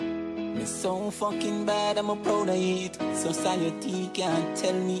Me so fucking bad, I'm a proud of it. Society can't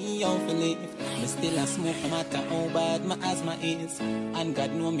tell me how to live. Me still a smoke no matter how bad my asthma is. And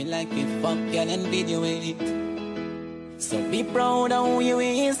God know me like it, fuck girl and video it. So be proud of who you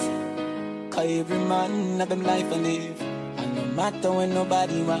is. Cause every man have them life to live. And no matter when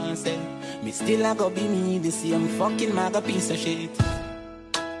nobody wants it, me still a go be me, the same fucking maga piece of shit.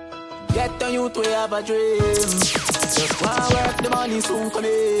 Get the youth, we have a dream. Just wanna work, the money soon come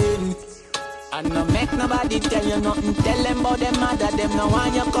in. And no make nobody tell you nothing. Tell them about them mother, them no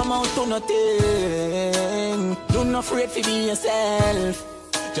want you come out to nothing. Do not afraid to be yourself.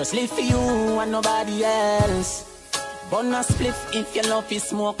 Just live for you and nobody else. Burn a spliff if you love it,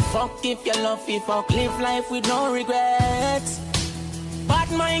 smoke. Fuck if you love it, fuck. Live life with no regrets. Bad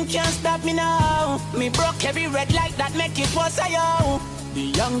mind can't stop me now. Me broke every red light that make it was a yo. The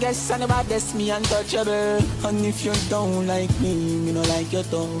youngest and the baddest, me untouchable. And if you don't like me don't like you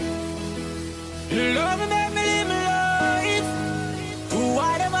too. Love me, make me live my life. Do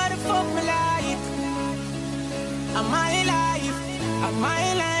whatever the fuck me like. And my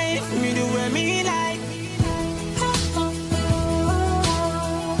life, me do what me like.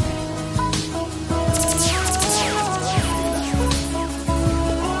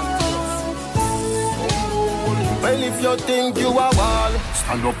 Well, if you think you are wall,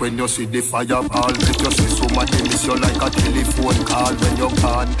 stand up when you see the fireball. Let you see somebody miss you like a telephone call when you're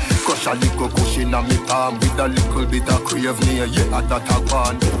gone. Crush a little cushion on me palm with a little bit of crave near you, yeah, that a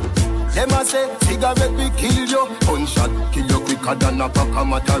one. Them a say, cigarette we kill you. Gunshot kill you quicker than a pack of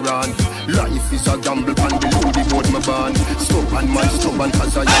Mataran. Life is a gamble and below the board my band. Stop and my stubborn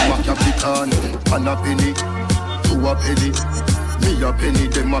cause I am a capitan. Pan a penny, two a penny. Me a penny,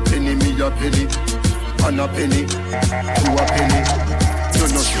 them a penny, me a penny. Pan a penny, two a penny. You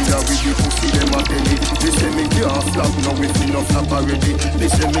know see that with the pussy, them a penny. They say me can't flap, now we finna flap already. They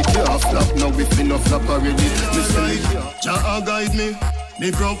say me can't flap, now we finna flap already. They say me can't. Jah guide me, me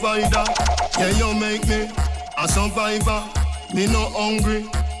provider. Yeah, you make me a survivor. Me no hungry,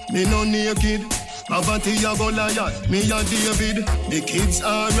 me no naked. Poverty a go liar, me a David. Me kids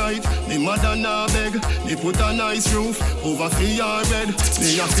alright, me mother na beg. Me put a nice roof over for your bed.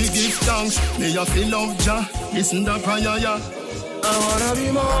 Me a fi give thanks, me a fi love Jah. Listen the prayer, yeah. I wanna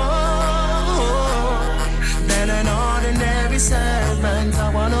be more than an ordinary servant. I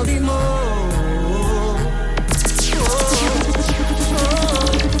wanna be more.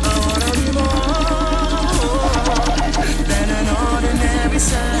 I wanna be more than an ordinary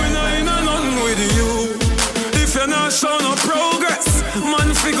servant. When I ain't nothing with you, if you're not showing no progress,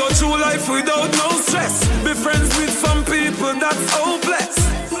 man figure through life without no stress. Be friends with some people that's hopeless.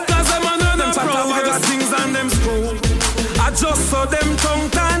 Cause them and them talk about things and them school. I just saw them tongue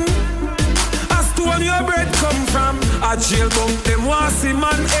tan. As to when your bread come from, a jail bunk them want see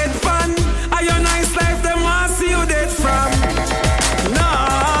man head pan. A your nice life them want see you dead from.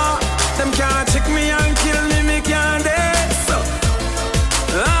 Nah, them can't trick me and kill me, me can't dead so.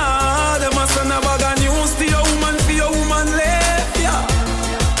 Them a send a bag of news to your woman for your woman left, yeah.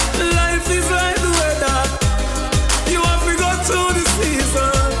 Life is like the weather. You have to go through the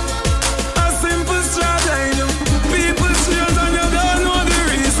season. A simple strategy. People strange and you don't know the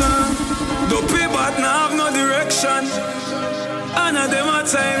reason. The people now have no direction. And of them a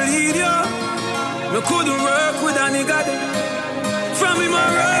try lead you. Me couldn't work with a nigga there. From him I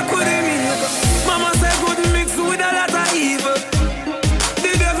work with him evil. Mama said couldn't mix with a lot of evil.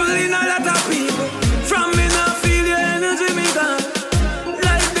 The devil in a lot of people. From me now feel your energy me gone.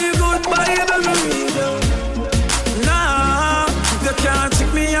 Life be good Bible me read you. Nah, you can't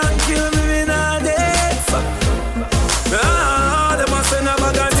trick me and kill me, me nah dead so. Them a send a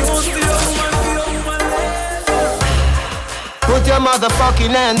bag of news to your woman, Put your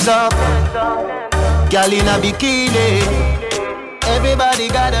motherfucking hands up. Girl in a bikini. Everybody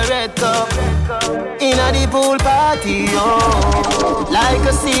got a red cup. In a the pool party, oh. Like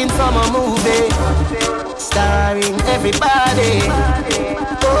a scene from a movie. Starring everybody.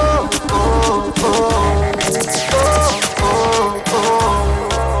 Oh, oh, oh. Oh, oh,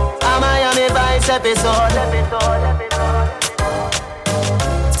 oh. A Miami Vice episode.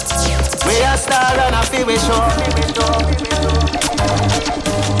 We a star and a feel we show.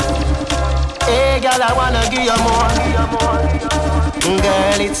 Hey girl, I wanna give you more.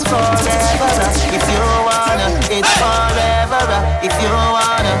 Girl, it's forever. If you wanna, it's forever. If you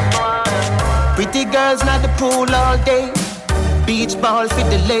wanna. Pretty girls not the pool all day. Beach ball for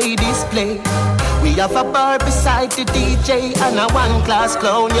the ladies play. We have a bar beside the DJ and a one class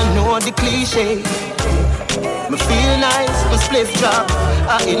clown. You know the cliche. Me feel nice, me split drop.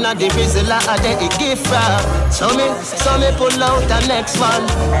 Inna the bizzle, I dey a gift wrap. So me pull out the next one.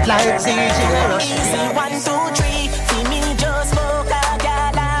 Like ZJ Rush. 1, 2, 3. See me just fuck a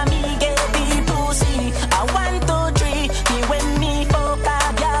girl and me get the pussy. 1, 2, 3. Me when me fuck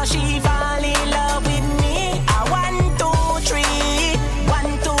a girl, she fall in love with me. 1, 2, 3.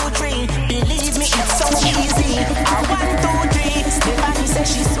 1, 2, 3. Believe me, it's so easy. 1, 2, 3. Stephanie says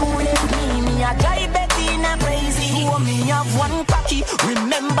she soon left me. Me a drive Bettina crazy. Oh, me have one cocky.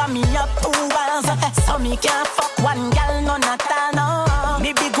 Remember me have 2 balls. So me can't fuck one girl, none at all. No.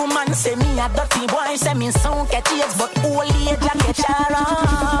 Me big woman say me a dirty boy. Say me sound catchy, but old age like a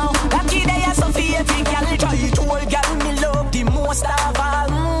charm. Lucky day a Sophia, big girl try to old girl. Me love the most of all.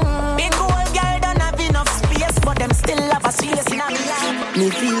 Big old girl don't have enough space, but them still have a space in a me life. Me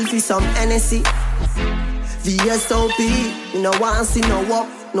feel for some NSC, VSOP. Me no want see no walk,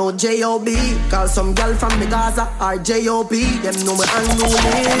 no J.O.B. Call some girl from the Gaza or J.O.B. Them know me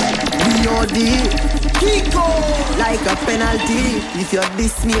unruly, B.O.D. Kiko, like a penalty. If you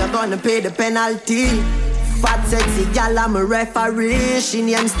diss me, I'm gonna pay the penalty. Fat sexy gal, I'm a referee. She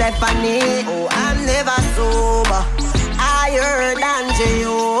named Stephanie. Oh, I'm never sober. Higher than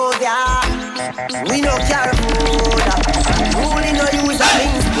Jehovah. We no care soda. Only no use a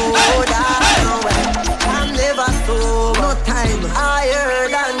mix soda. No way. I'm never sober. No time. Higher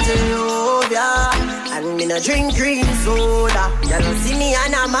than Jehovah. And me no drink green soda. You don't see me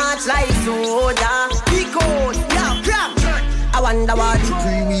and I march like soda. Because, yeah, crap. I wonder what the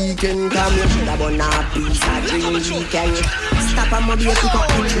pre-weekend come. You should have won a piece of dream weekend. Stop and maybe pick up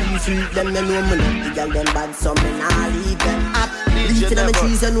the tree fruit. Them they know me not. The girl them bad, so me nah leave them up. Leave to them a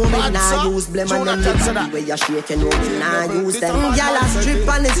trees and know me nah use blem. And them the body where you shake and know me nah use them. Y'all a strip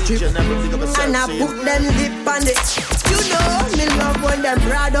on the strip. And I put them lip on the. You know me love when them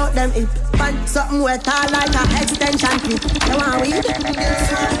broad out them hip. And something wet all like a extension clip. You want weed?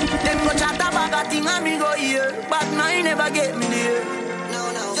 Them go chat about a thing and me go here. But mine never get me there. No.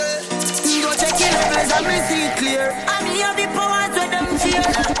 Me go check your levels and me see it clear. And me have the powers where them fear.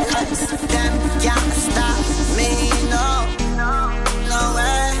 Them can't stop me, no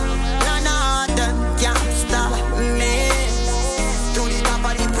way. No, them can't stop me. To the top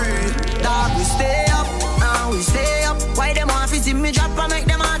of the pre, dog, we stay up, and we stay up. Why them want to see me drop and make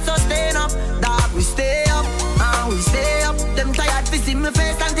them heart sustain up? Dog, we stay up, and we stay up. Them tired to see me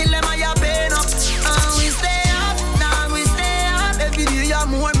face until them are pain up. And we stay up, dog, we stay up. Every day you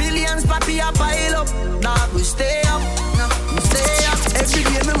more millions, papi a pile up. Dog, we stay up, we stay up. Every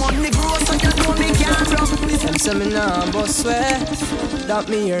day me money grow, so you know me can't drop. Them say me nah bust swear, that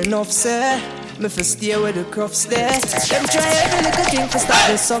me hear enough say. Me for stay where the crops there. Them try every little thing for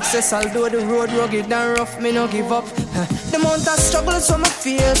start the success. Although the road rugged and rough, me no give up. The amount of struggles from my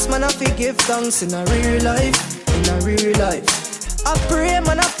face, man, I fi give thanks in a real life, in a real life. I pray,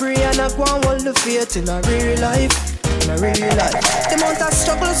 man, I pray, and I go and hold the faith in a real life, in a real life. The amount of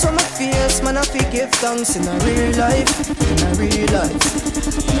struggles from my face, man, I fi give thanks in a real life, in a real life.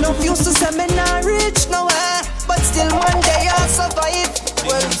 No used to say me not rich nowhere, but still one day I'll survive.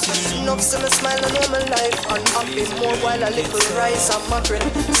 Well, enough so me smile and know my life. And happy more while a little rice and mackerel.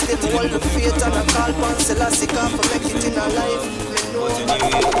 Still hold the faith and I call pan Selassie for make it in a life.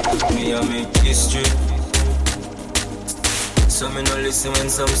 Me a make history. So me no listen when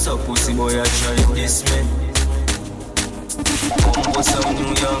some pussy boy a try diss me. Come go some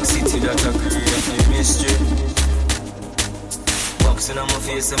New York City that a create a mystery. Boxing on my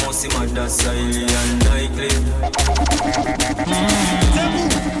face, I must see my that's highly unlikely.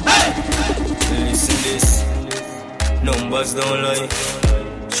 Listen this, numbers don't lie.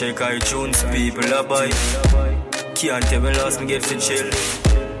 Check iTunes, people are buy. Can't tell me last me get for chill.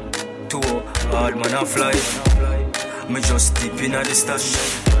 Too hard man a fly. Me just dip in at the stash.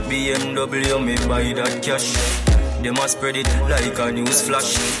 BMW me buy that cash. Them a spread it like a news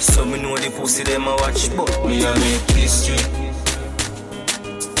flash. So me know the pussy them a watch, but me a make history.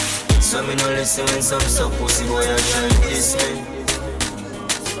 So me no listen when some pussy boy a try diss me.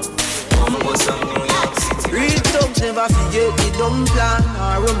 I'ma go some New York City. Real thugs never forget the dumb plan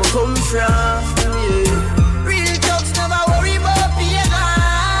or where me come from, yeah. Real thugs never worry about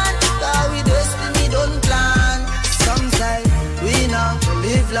pagan, cause we destiny don't plan. Some say we not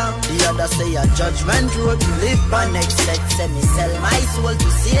live long, the other say a judgment road to live by. Next set say me sell my soul to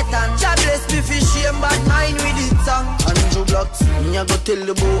Satan. God bless me for shame, but mine with it song. Andrew Blocks, me a go tell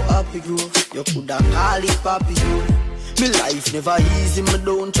the boy happy grove. You coulda call it Papi Grove. Me life never easy, me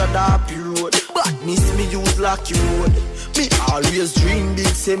don't tread happy road. Badness me use lucky road. Me always dream big,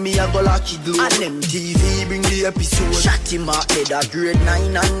 say me a go lucky glow. And MTV bring the episode. Shot him out dead at grade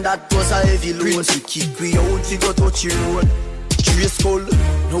 9 and that was a heavy load. Prince we kick we out, we go touch the road. Trace skull,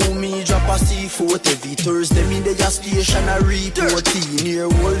 now me drop a C4. Every Thursday me dey a station a report.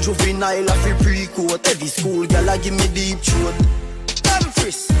 13-year-old juvenile a free pre-court. Every school gal a give me deep throat.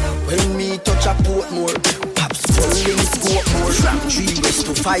 When me touch a Portmore, pops falling scope more. From 3 west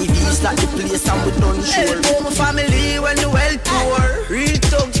to 5 east, like the place and we done sure. Help my family when you well poor. Real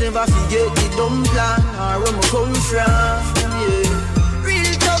thugs never forget the dumb plan or where me come from. Yeah.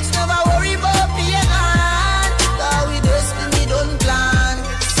 Real thugs never worry about being on. Cause we destiny don't plan.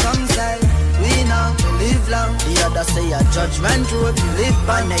 Some say we now live long. The other say a judgment road to live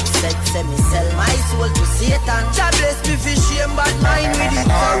by. Next sex say me sell my soul to Satan. God bless me for shame but mine with it.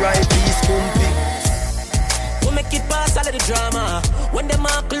 Alright, peace company. We make it pass all of the drama. When them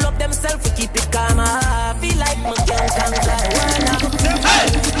all pull up themselves, we keep it calm. I feel like my gang conquer the world now. Hey!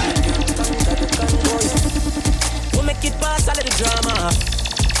 We make it pass all of the drama.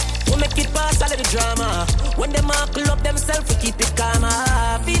 We make it pass all of the drama. When them all pull up themselves, we keep it calm.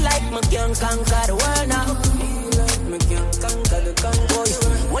 I feel like my gang conquer the world now. Feel like my gang conquer the convoy.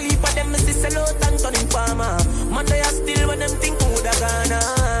 One heap of them is this a lot and turning farmer. Man, they are still when them think who da gonna.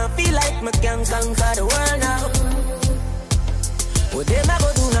 Feel like me can conquer the world now. What them I go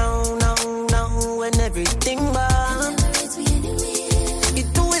do now, when everything gone.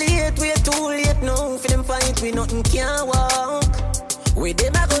 It's too late, we're too late now. For them fight, we nothing can walk. What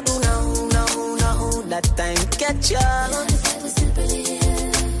them I go do now, that time catch up.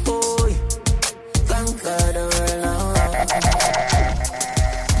 Boy, conquer the world now.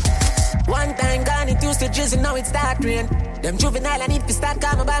 One time gone, it used to drizzle, now it start rain. Them juvenile, I need to start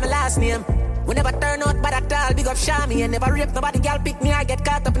calling by my last name. We never turn out bad at all, big up Shami. And never rape nobody, girl pick me, I get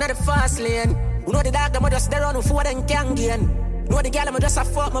caught up in the fast lane. You know the dog, them just there on before them can gain. Know the girl, I'm just a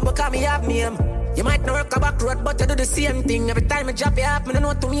fuck, me because me have name. You might not work a back road, but you do the same thing. Every time I drop you up, me don't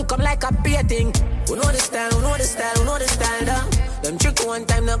know to me come like a painting. Who know the style, who know the style, who know the style, though. Them trick one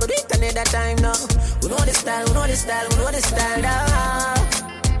time, now go do it another time, now. Who know the style, who know the style, who know the style, though.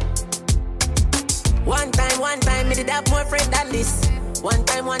 One time, me did have more friends than this. One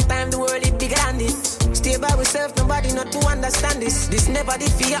time, the world is bigger than this. Stay by myself, nobody not to understand this. This never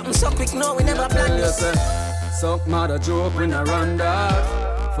did feel happen so quick, no, we never planned this. Suck mother joke when I run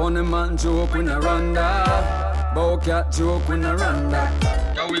that. Funny man joke when I run that. Bow cat joke when I run that.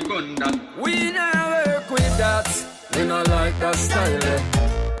 Yeah, we gun that. We never work with that. We not like that style, eh.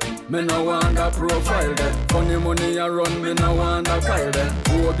 Me no want that profile there. Funny money I run, me no want that file there.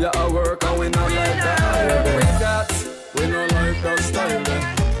 Hope you a work and we no like that. With that, we no like that style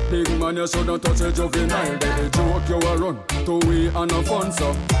there. Big man, you shouldn't touch a juvenile there. The joke you a run, to we and no fun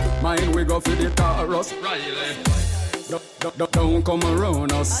so. Mine we go for the Taurus. Don't come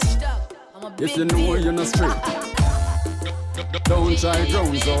around us. If you know you're not straight. Don't try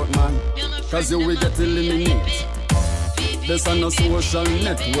grounds out, man. Cause you will get eliminated. This on a social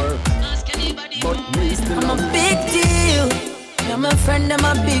network, but me still I'm a big deal. You're my friend, I'm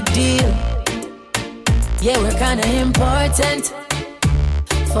a big deal. Yeah, we're kinda important.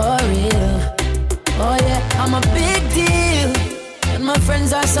 For real. Oh yeah, I'm a big deal. And my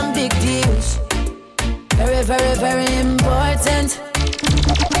friends are some big deals. Very, very, very important.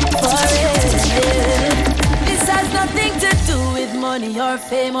 For real, yeah. This has nothing to do with money or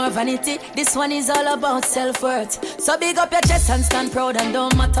fame or vanity. This one is all about self-worth. So big up your chest and stand proud. And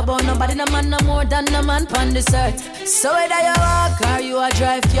don't matter about nobody, no man no more than no man on this earth. So whether you walk or you a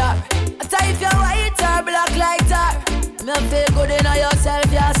drive car, after if you're white or black like tar, me feel good in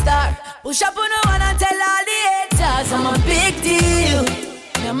yourself, you're a star. Push up on the one and tell all the haters I'm a big deal.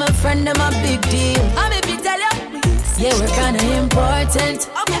 You're my friend, I'm a big deal. I'm a big tell you. Yeah, we're kinda important.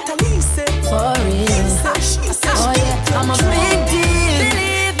 For real. Oh yeah, I'm a big deal.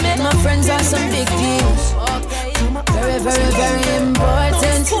 Believe me, my friends are some big deals. Very, very, very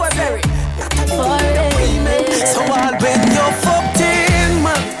important. For real. So all when you're fucked in,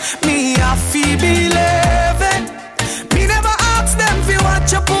 man, me I feel believe. Me never ask them if you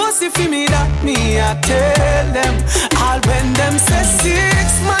watch your pussy for me that me I tell them. All when them say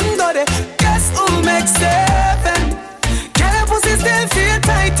 6 man got it, guess who makes 7? Can your pussy still feel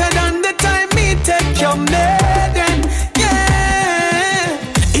tighter than the time me take your maiden? Yeah.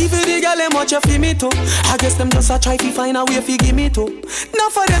 Even the girl them watch you feel me too. I guess them just a try to find a way to give me too.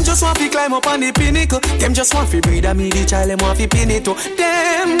 Not for them just want to climb up on the pinnacle. Them just want to breed a me the child them want to pin it too.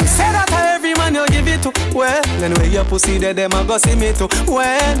 Them say that every man you give it to. Well, then where your pussy there, them a go see me too.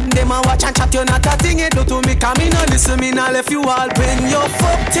 When them a watch and chat, you not a thing it do to me. Cause me no listen, me no left you all. When you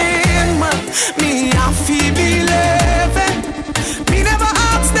fucked in, man, me a feel believing. Me never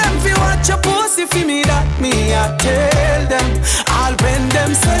ask them if you watch your pussy for me, that me I tell them. I'll when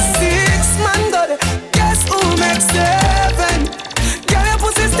them say 6 man go there, guess who makes 7? Girl, your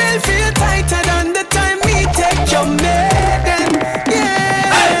pussy still feel tighter than the time me take your maiden. Yeah.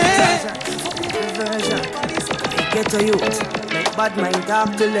 Get to youth, make bad mind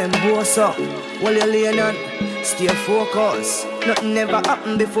talk to them, boss up. While you laying on, stay focused. Nothing never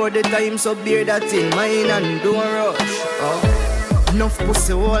happened before the time, so bear that in mind and don't rush. Oh. Enough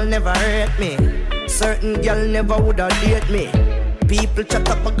pussy hole never hurt me. Certain girl never woulda date me. People chat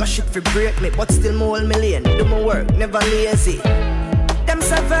up a shit for break me, but still more million. Do my work, never lazy. Them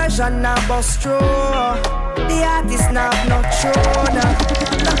say version now bust through. The artist now not true now.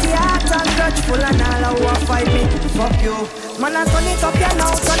 Lucky heart and grudgeful and all who a fight me. Fuck you. Man, I turn it up ya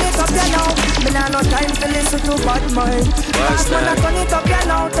now, turn it up ya now. Me nah no time to listen to bad mind. Man, I turn it up ya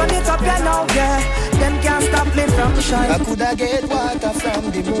now, turn it up ya now, yeah. Them can't stop me from shine. I coulda get water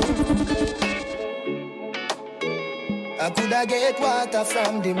from the moon. I coulda get water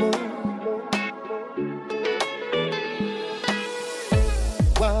from the moon.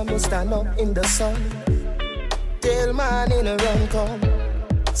 Want me stand up in the sun, till man in a run come.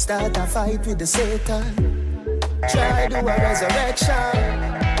 Start a fight with the Satan. Try do a resurrection.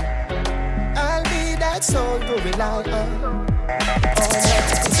 I'll be that soul to rely on. All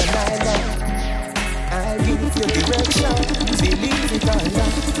that is a lie. I'll give you direction. Believe it or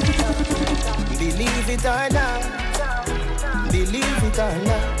not. Believe it or not. Believe it or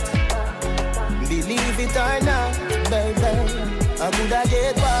not. Believe it or not, baby. I coulda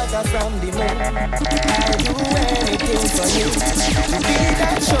get water from the moon. I'll do anything for you. To be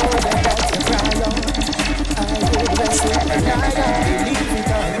that shoulder that you cry on. I would rest with and I believe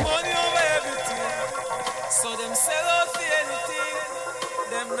it all. Money over everything, so them sell out for anything.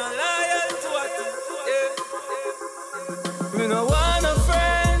 Them no loyal to a thing. Yeah. Me no want a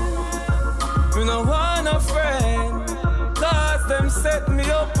friend, me no want a friend. Cause them set me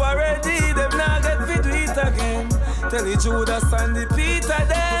up already. Them not get to do it again. Tell the Judas and the Peter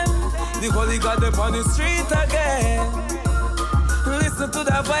them. The Holy God them on the street again. Listen to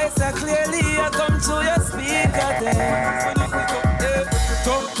the voice clearly, I come to your speaker then.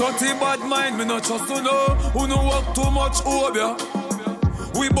 30 bad mind, me not trust to know. Who no work too much over.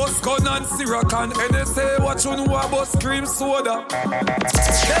 We bust gun and syrup and NSA watch who know bust cream soda. Them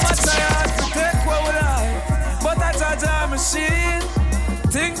a try hard to take what we like, but I judge a machine.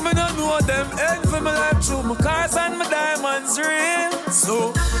 Think me don't know them end for my life through my cars and my diamonds real.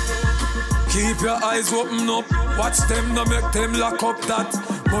 So keep your eyes open up. Watch them, no make them lock up that.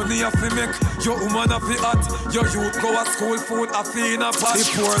 Money have to make, your woman have to hot. Your youth go a school food, a fee in a pot. The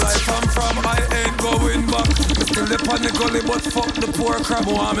poor life I'm from, I ain't going back. Me still live on the gully, but fuck the poor crap.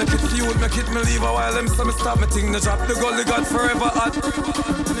 I want make it feud, make it me leave a while. Them so me stop me thing, to drop the gully, God forever hot.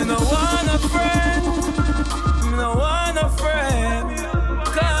 Me no want a friend, me no want a friend.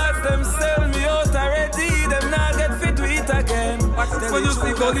 Cause them sell me out already, them not get fit to eat again. When you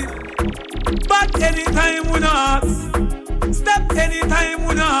see gully, back anytime we not ask. Step anytime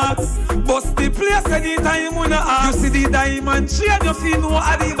we not ask. Bust the place anytime we not ask. You see the diamond chain, you feel no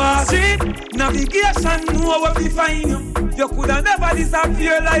at the bar. Street navigation, know where we find you. You coulda never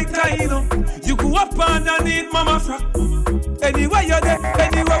disappear like Dino. You go up underneath mama frack. Anywhere you're there,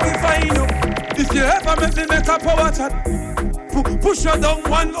 anywhere we find you. If you ever make a power chat, push you down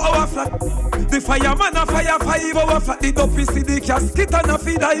 1 hour flat. The fireman a fire 5 hour flat. The dopey see the casket and a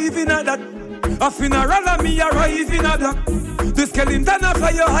feed dive in a that. A funeral and me arrive in a black. The skeleton a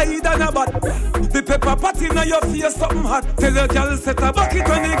fly you hide and a bat. The pepper pot in your face something hot. Tell your girl set a bucket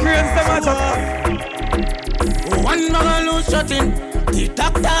when the cranes them a drop. One man lose shot him. The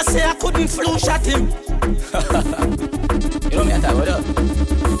doctor say I couldn't flu shot him. You know me I talk about that.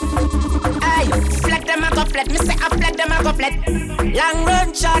 Aye, flat them a go flat. Me say I flat them a go flat. Long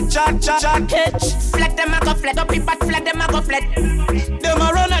run shot catch. Flat them a go flat. Up it but flat them a go flat. Them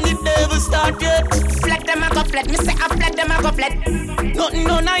a run and it never start yet. Flat them a go flat. Me say I flat them a go flat. Nothing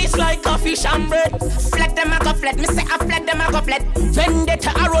no nice like coffee and bread. Flat them a go flat. Me say I flat them a go flat.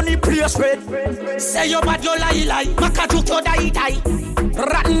 Vendetta a run the place red. Say you bad you lie. Maka juk you die.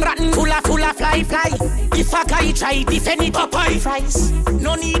 Rotten, full of fly. If a guy try defend it up high fries.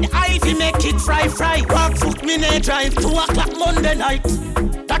 No need ivy make it fry. Walk foot me ne drive 2 o'clock Monday night.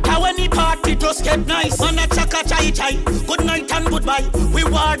 That matter when the party just get nice. Man a chaka chai chai, good night and goodbye. We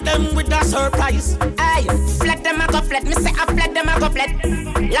war them with a surprise. Aye, flat them a go flat. Me say a flat them a go flat.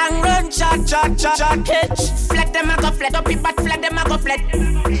 Long run chat catch. Flat them a go flat. Up it but flat them a go flat.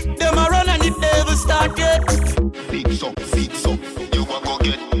 Them a run and it never start yet. Fix up, you a go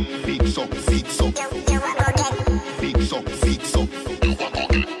get. Fix up, you a go get. Fix up, you a go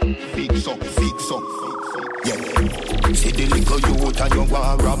get. Fix up, yeah. See the little youth and you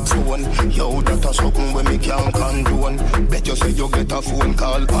want rap phone. Yo, that a something when me can't condone. Bet you say you get a phone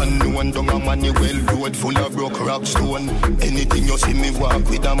call unknown. Down a Manuel road full of broke rock stone. Anything you see me walk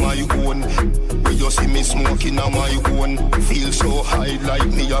with a my own. When you see me smoking a my own. Feel so high like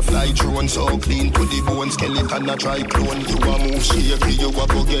me a fly drone. So clean to the bone, skeleton a try clone. You a move shaky, you a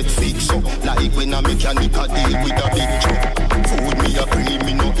go get fixed up. Like when a mechanic a deal with a big truck. Food me a cream,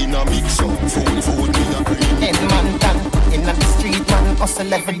 me no in a mix up. Food me a cream. Edmonton, in the street man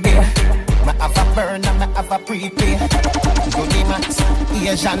hustle every day. Me have a burn and me have a prepay. Do the max,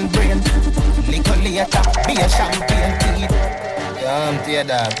 Asian brain. Little later, be a champagne tea. Yeah, I'm tear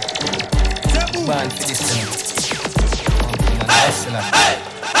dog. Born for this thing.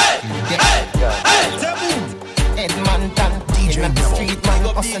 Edmonton, in the street man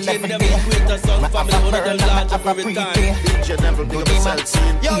hustle every day. Me have a burn and me have a prepay. Do the max,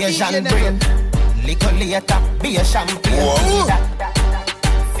 Asian brain. Little later, be a champagne tea.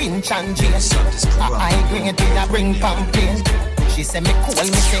 Finch and Jace, I grade did a bring pamphlet. She say me cool,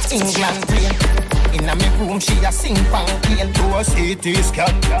 me say England plane. Inna me room, she a sing pamphlet. Do a CT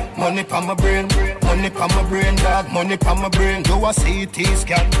scan, money pa my brain, money pa my brain, dog, money pa my brain. Do a CT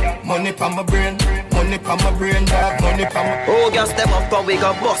scan, money pa my brain, money pa my brain, dog, money pa my. Oh, girl, step up, cause we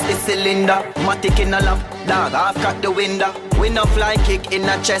got bust the cylinder. Matic in a lap, dog, half crack the window. We no fly kick in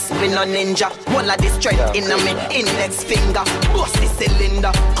a chest, we no ninja. One of the strength in a me index finger. Bust the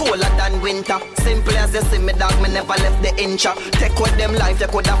cylinder, colder than winter. Simple as you see me dog, me never left the incha. Take with them life, they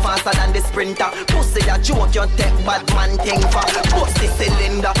coulda faster than the sprinter. Pussy a joke, you take bad man thing for. Bust the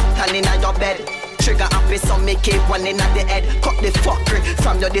cylinder, turn in your bed. Trigger happy, so me keep one in at the head. Cut the fuckery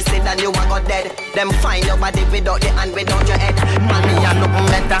from your this and you a go dead. Them find your body without the hand, without your head. Money a look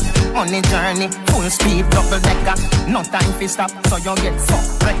better, money journey, full speed, double decker. No time to stop, so you get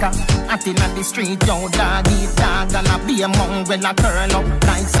fucked wrecker. At in the street, yo dog eat dog, and a be a mongrel a curl up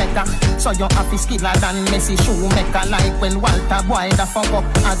like setter. So you have to skiller than Messi shoemaker, like when Walter Boy the fuck up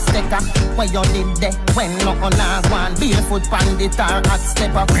as stecker. Where you did there, when no last one, barefoot pandit or at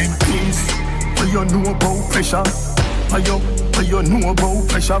stepper. Please. What you know about pressure? What you know about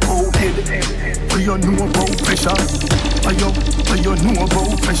pressure? Go head. What you know about pressure? What you know about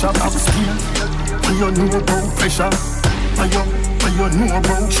pressure? Back skill. What you know about pressure? What you know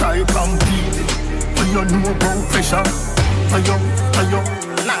about try compete? What you know about pressure? What you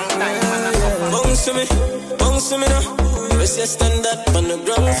bounce to me now. Press your stand up on the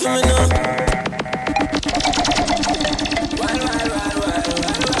ground for me now.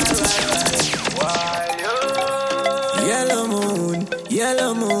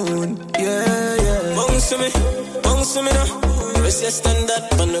 Yellow moon, yeah, yeah. Bounce to me now. Press your stand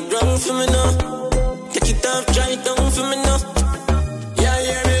up on the ground for me now. Take it off, try it down for me now. Yeah,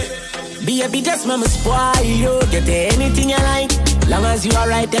 yeah, me. Baby, just mama spoil you. Get anything you like. Long as you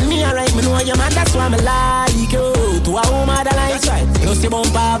alright, tell me alright. Me know your man, that's why me like you. To a woman that like. That's right. You see bump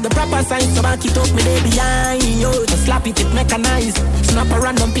have the proper sign, so back it up me there behind you. Just slap it mechanized. Snap a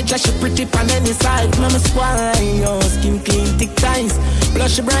random picture, she pretty on any side. Mama spoil you, skin clean, thick ties.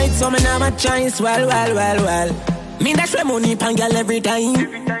 Blush bright, so me never choice. Well. Me dash my money pan girl every time.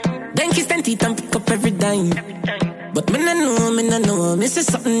 Then kiss them teeth and pick up every dime. But me no know, me see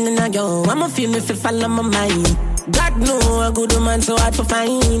something in a yo. I'ma feel me fi fall on my mind. God know a good woman so hard to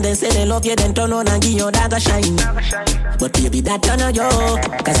find. They say they love you, then turn on and give your dog a shine. But baby, that turn on yo.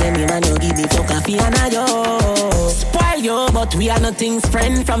 Cause any man you give me for coffee and a yo. Spoil you, but we are nothing's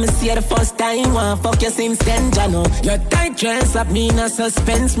friend. From see you the first time, wanna fuck you since then, Jano. Your tight dress up me in a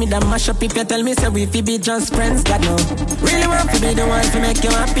suspense. Me da mash up if you tell me say we fi be just friends, God no. Really want to be the one to make you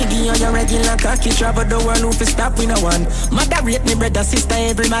happy. Give you your regular cocky, travel the world, who fi stop we no one. Mother rate me brother, sister,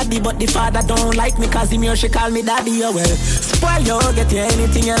 everybody. But the father don't like me cause him here she call me daddy, oh well. Spoil you, get you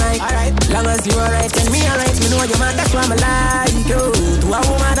anything you like. Alright, long as you alright and me alright. Me know your man, that's why I like you. To a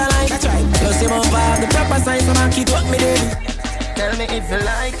woman that like. That's right. Plus you won't have the proper signs, so man keep what me do. Tell me if you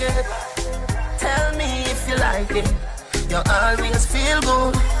like it. Tell me if you like it. You always feel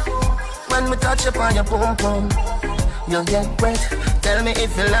good when we touch upon your pum pum. You'll get wet. Tell me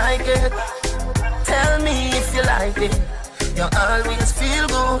if you like it. Tell me if you like it. You always feel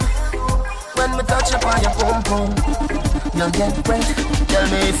good When me touch upon your pum pum, you get wet. Tell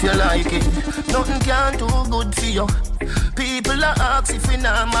me if you like it. Nothing can do good for you. People are ask if we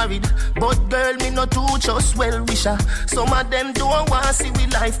not married, but girl, me no too just well wisher. Some of them don't want to see we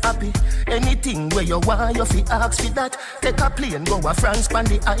life happy. Anything where you want, you fi ask for that. Take a plane, go a France, pan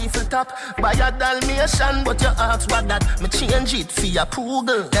the Eiffel top. Buy a Dalmatian, but you ask what that. Me change it for your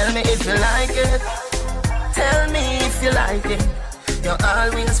poodle. Tell me if you like it. Tell me if you like it. You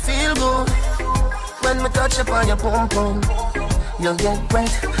always feel good when me touch upon your pum pum. You get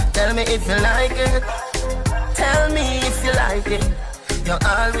wet. Tell me if you like it. Tell me if you like it. You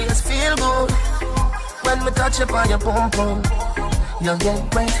always feel good when me touch upon your pum pum. You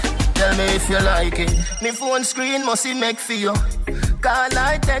get wet. Tell me if you like it. Me phone screen must he make for you. Call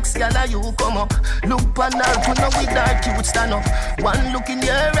I text, yalla you come up. Look on her, put up with that cute stand up. One look in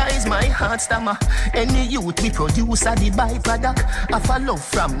your eyes, my heart stammer. Any youth we produce are the byproduct. I follow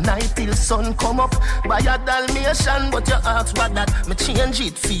from night till sun come up. Buy a Dalmatian, but you ask what that. Me change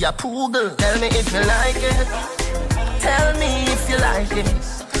it for your poodle. Tell me if you like it. Tell me if you like it.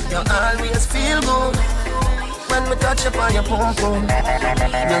 You always feel good when we touch upon your pum pum.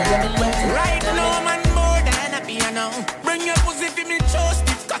 Right now, man, more than a piano. Bring your pussy for me, toast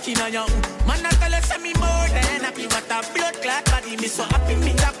it, cocky na young. Man, I tell us me more than happy. What a blood clot body, me so happy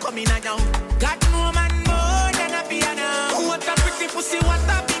me that coming na young. Got no man more than a piano. What a pretty pussy, what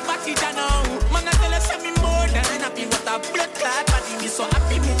a big body now. Man, I tell us me more than happy. What a blood clot body, me so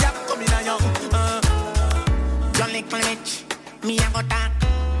happy me that coming na young. Don't lick my bitch, me a go talk.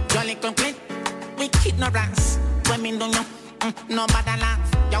 Don't lick my clit, with ignorance. Women don't know, no matter laugh.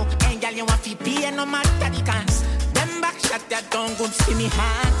 Yo, hey girl, you want to pay no matter the cost. Them back shot that don't good see me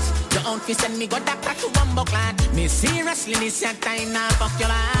heart. Your own fi send me go doctor to bumbo clad. Me seriously, this your time now fuck your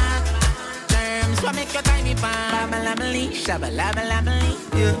heart. Terms what make your time me pan. Babalabali, shabalabali.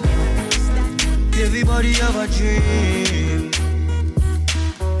 Yeah. Everybody have a dream.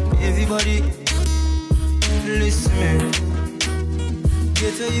 Everybody listen.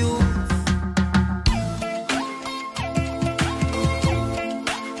 Get to you.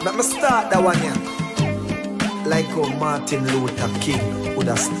 Let me start that one, yeah. Like how Martin Luther King would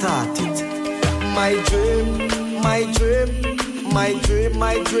have started. My dream, my dream, my dream,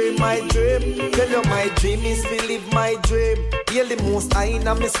 my dream, my dream. Tell you my dream is to live my dream. Hear the most I in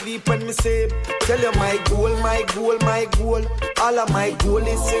me sleep when me sleep. Tell you my goal, my goal, my goal. All of my goal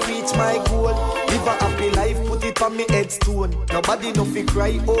is to reach my goal. Live a happy life, put it on me headstone. Nobody no fi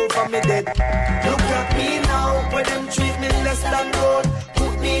cry over me dead. Look at me now, when them treat me less than gold.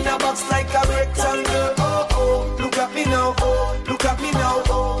 Put me in a box like a rectangle. Oh oh, look at me now. Oh, look at me now.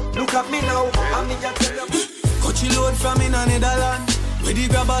 Oh, look at me now. I'm me just tell them. Coachy load from in a Netherlands. Where the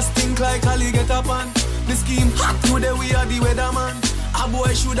grabbers stink like alligator pan. The scheme hot today we are the weatherman. A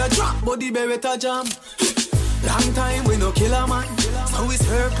boy shoulda drop, but the beretta jam. Long time we no kill a man. So it's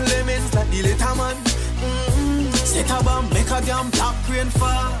her Clemens like the later man. Set a bomb, make a damn black rain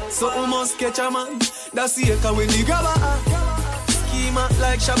fall. So we must catch a man. That's the echo when the grabber. Schema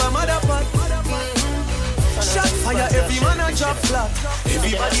like Shabba Motherfuck. Shot fire, every man a drop flat.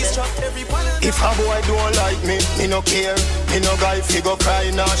 Everybody's trapped, everyone. If a boy don't like me no care. Me no guy figure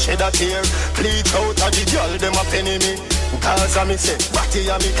cry, nah shed a tear. Please out of the girl, them a penny me. Cause I me say, Batty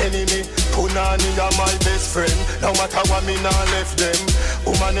a me enemy. Punani a my best friend. No matter what me nah left them.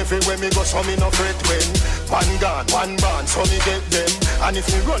 Woman everywhere me go, so me no fret when. One gun, one band, so me get them. And if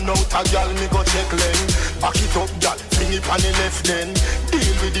me run out a girl, me go check them. Back it up, girl, bring it on the left then.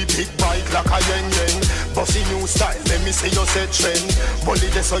 Deal with the big bike like a yen-yen. Bossy new style, let me see you set trend. Bully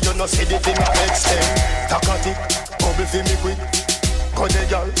this so you no see the thing I extend. Talk at it, bubble for me quick. Go there,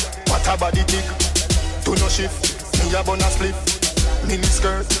 girl, what a body tick. Do no shift. Me a bun a slip, mini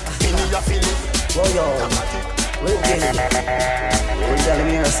skirt, mini a fillet. Whoa, yo, we're getting it. We're telling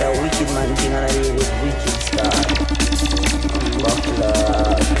me it's a wicked man thing and I really wicked star.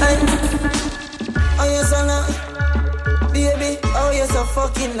 Hey, oh yes, Anna, baby, oh yes, a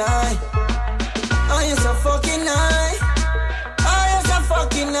fucking night. Oh yes, a fucking night. Oh yes, a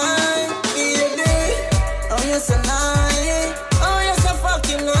fucking night, baby. Oh yes, a night. Oh yes, a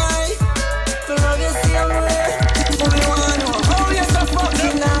fucking night. To love you same way. Oh yes, a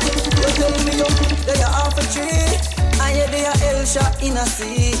fucking night. You tell me you, they are half a tree. And you they are El shot in a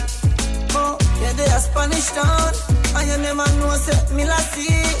sea. Oh, yeah, they are Spanish town. And you never know, say, me la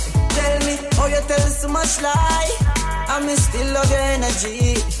see. Tell me, oh, you tell so much lie. And me still love your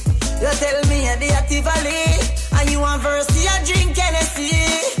energy. You tell me you're the Active Valley. And you want verse, you drink Hennessy.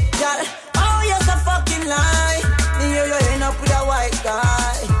 Girl, oh, yes, a fucking lie. Me hear you end up with a white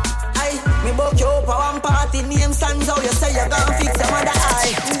guy. Me book you up a one party, name stands out. You say you're gonna fix your mother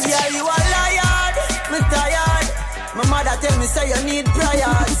eye. Yeah, you a lie. need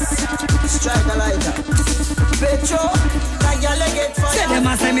prayers. Strike a lighter. Petro, like your leg get fire. Say them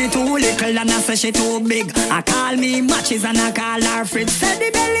a say me too little and I say she too big. I call me matches and I call her fridge. Say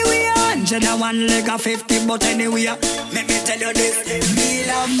the belly we 101 leg of 50, but anyway, let me tell you this. Me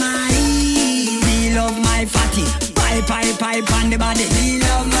love my fatty. Pipe on the body. Me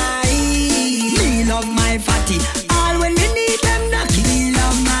love my fatty. All when we need them knocky. Me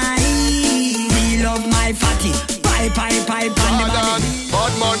love my fatty. Pipe on the body.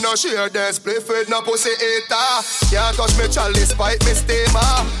 Bad man no share this, play with no pussy eater. Can't touch me chalice, pipe me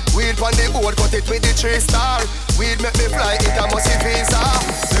steamer. Weed on the board, cut it with the 3-star. Weed make me fly, it a must visa.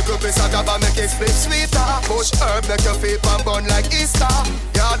 Little piece of gaba make it split sweeter. Push herb, make your feet pan bun like Easter.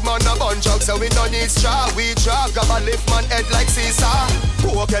 Yard man a bun jug, so we don't need straw. We drag, gaba lift man head like Caesar.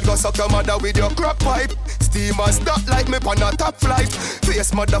 Poke head go suck your mother with your crack pipe. Steamers that like me pan a top flight.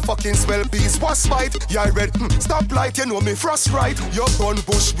 Face motherfucking swell bees was fight. Yeah, red, stop light, you know me frost right. Your gun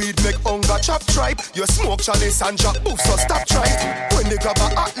bush weed make hunger chop tripe. You smoke chalice and jack boof, so stop tripe. When they grab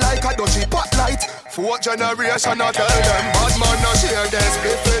a act like a dodgy pot light. 4th generation I tell them. Bad man no share this,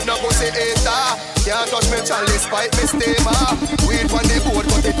 split with no pussy eater. Can't touch me chalice, pipe me steamer. Weed on the board,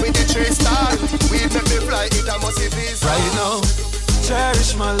 cut it with the 3-star. Weed make me fly, it a must visa. Right now,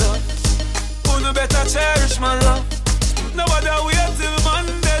 cherish my love. You better cherish my love. Nobody wait till man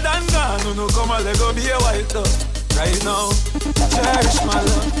dead and gone. No come and let go be a white dove. Right now, cherish my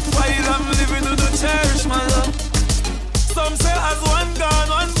love. While I'm living, you cherish my love. Some say as one gone,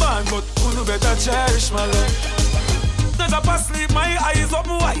 one born, but you better cherish my love. Not up asleep, my eyes up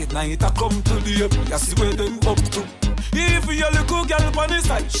wide. Night I come to the up, you see where them up to. If you little girl on the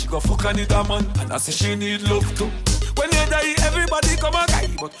side, she go fuck another man, and I say she need love too. When you die, everybody come a guy,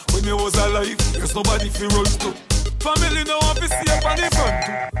 but when you was alive, there's nobody fi run to. Family no one fi see up on the front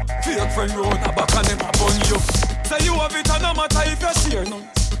too. Fake friend round a back and them upon you. Say you have it and no matter if you share none.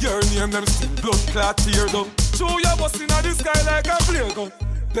 Your name them still blood clot tear down. Show your bus in the sky like a flare gun.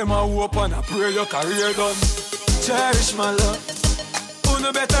 Them a hope and a pray your career done. Cherish my love.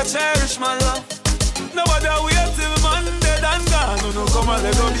 You better cherish my love. Nobody wait till man dead and gone. No come and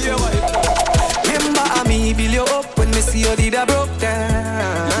let go be a white. Remember me build you up when me see you did a broke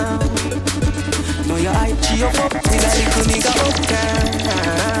down. Know your hype cheer up with a little nigga up down.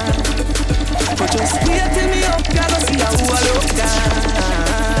 But just wait till me up, girl, see how I look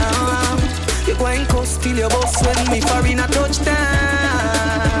down. You go and coast till your boss when me far in a touchdown.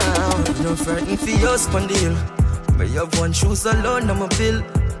 No frightened for your spondyle. But you have one shoes alone, I'm a bill.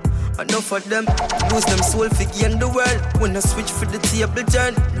 Enough of them lose them soul for gain the world. When I switch for the table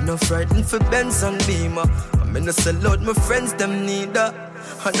turn, I'm not frightened for Benz and Beamer. I'm in a sell out my friends, them neither.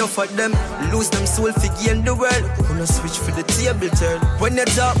 Enough of them lose them soul for gain the world. When I switch for the table turn. When you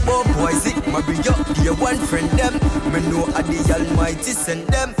talk about boys, it marry up, dear one friend them. Me know I the Almighty send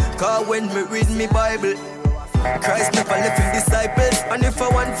them. Cause when me read me Bible, Christ never left his disciples. And if I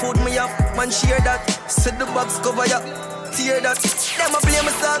want food me up, man share that. Set the box cover ya. Tear that, them a play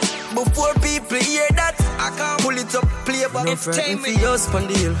my song before people hear that. I can't pull it up, play back. No frightened for your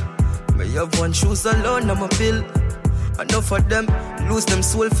spondyle. May have one shoes alone, I'm a bill. Enough of them lose them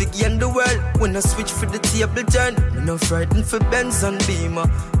soul for gain the world. When I switch for the table turn, I'm not frightened for Benz and Beamer.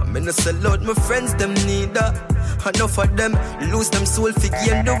 I'm in a sell out my friends, them neither. Enough of them lose them soul for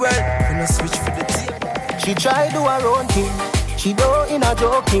gain the world. When I switch for the table. She try do her own thing. She do in a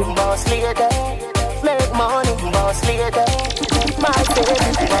joking boss lady. Make money, boss lady. My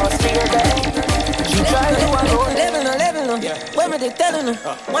baby, boss lady. She try to alone. Level no. When me they tellin' no.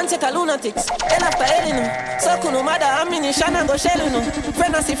 One take a lunatics, then after heading no. So no matter how many shana go shellin' no.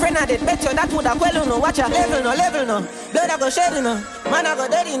 Friend I see friend I did bet you that woulda quello no. Watch a level no. Blood I go shedding no. Man I go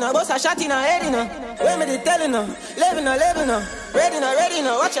dead no. Boss a shot in a head no. When me they tellin' no. Level no. Ready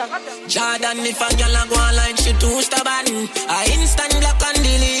no. Watch a. Jordan if a girl a go online she too stubborn. I instant block and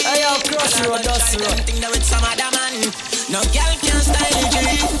delete. Hey yo, cross road, dust road. Think that with some other man. No girl can style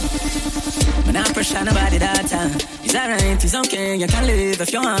it. When I pressure nobody that time. It's alright, it's okay, you can live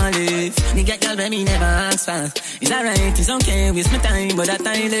if you want live. Nigga girl baby never ask for. It's alright, it's okay, waste my time, but that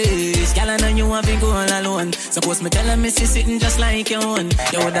time is. Girl I know you want to go all alone. Suppose me tell her me see sitting just like your own.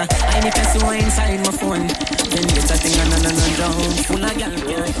 Yo the I need to see inside my phone. Then get a thing and down. Full of girl,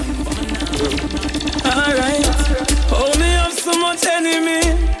 alright, oh me have so much enemy.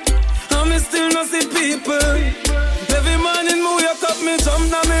 And me still not see people. Every morning me wake up, me jump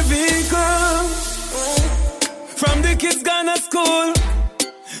down my vehicle. From the kids gone to school,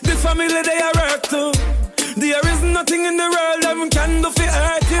 the family they are hurt too. There is nothing in the world that can do for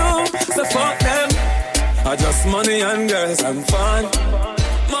hurt you. So fuck them. I just money and girls and fun.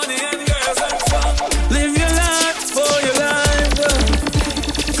 Money and girls and fun. Live your life for your life.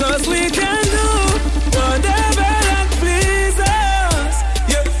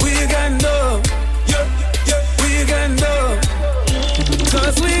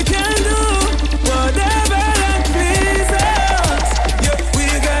 'cause we can do whatever that pleases us. Yeah, we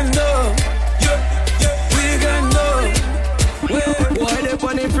can do. Yeah, we can do. Why they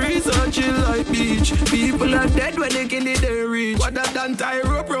funny freeze or chill like beach? People are dead when they kill it, they reach. What that done tie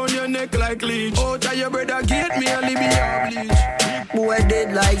rope round your neck like leech. Oh, tell your brother get me and leave me a bleach. Boy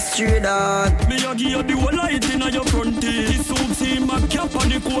dead like straight dog. Me a give you the whole light in your front teeth. This soup see my cap on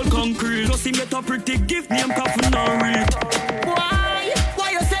the cold concrete. Just him get a pretty gift, name coffin and read. Why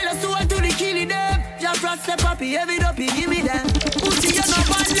you sell a soul to the killing them? Just trust the puppy, heavy duppy, give me them. Pussy, you no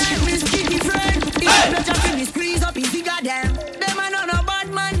bad like me sticky friend. If you just give me squeeze up, easy got them. Them are not no bad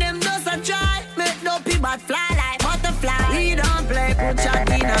man, them just a try. Make duppy but fly like butterfly. We don't play, put your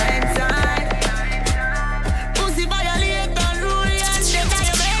dinner inside. Pussy violate unruly and them by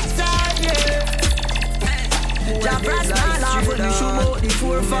your bedside, yeah. Just press my laugh when we shoot out the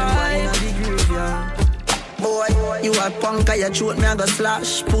 4-5. Boy, you a punk and you throat me a go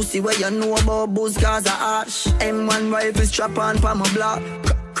slash. Pussy where you know about booze cause a ash. M1 rifle strap on pa my block.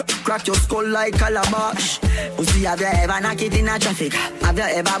 Crack your skull like calabash. Pussy, have you ever knock it in a traffic? Have you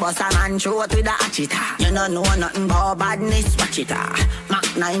ever bust a man throat with a hatchet? You don't know nothing about badness, watch it.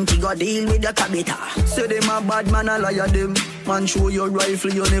 Mac 90 go deal with your cabita. Say them a bad man, I liar them. Man show your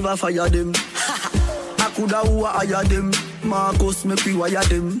rifle, you never fire them. I coulda who hire them. Marcus make we wire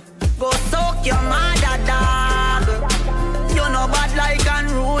them. Go soak your mother, dog. You know bad like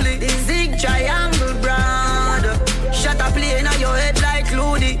unruly. The zig triangle brand. Shut up plane on your head like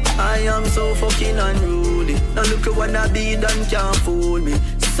Loody. I am so fucking unruly. Now look at what I be done can't fool me.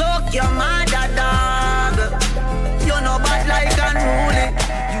 Soak your mother, dog. You know bad like unruly.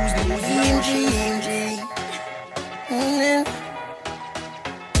 Use the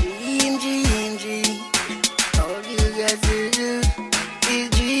All you guys do is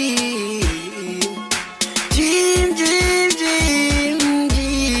dream.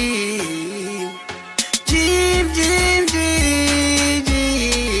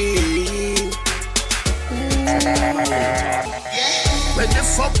 When the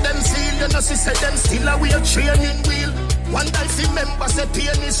fuck them feel, you know she said them still a weird training wheel. One dolphin member say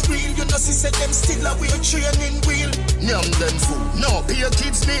pain is real, you know she said them still a weird training wheel. Nyam them food, no pay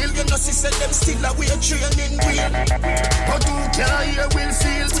kids meal, you know she said them still a weird training wheel. But who can hear will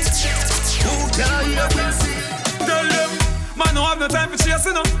feel? Who can hear will feel? Tell them, man no have no time for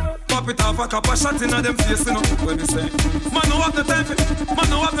chasing up. Pop it off a cup of shot in them face, you know. When me say, man no have no time for, man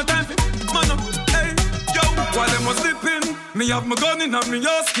no have no time for, man no, hey. Yo, while them was sleeping, me have my gun in and me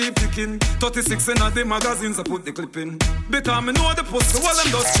just keep picking. 36 in the magazines I put the clip in. Because me know the pussy while them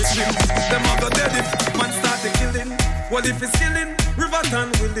just chicken. Them have got dead if man start the killing. What if it's killing?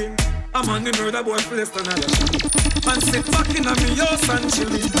 Riverton willing. I'm on the murder boy for less than a and sit back in a me house and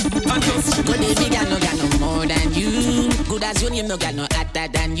chilling. And just chilling. But the girl no got no more than you. Good as your name no got no hotter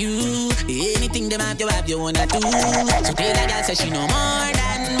than you. Anything them have you wanna do. So tell that girl say she no more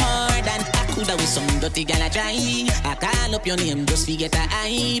than coulda with some dirty gal a try. I call up your name just to get a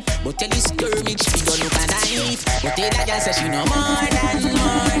hype. But tell you skirmish, she gon' look a knife. But tell that girl say she no more than.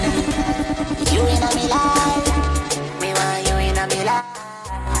 You in a me life. Me want you in a me life.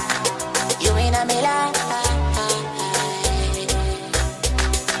 You in a me life.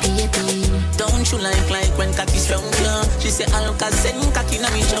 Don't you like when cocky strong, yeah? She say I'll send cocky na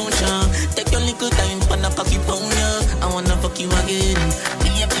me chow. Take your little time for the cocky pound, yeah. I wanna fuck you again.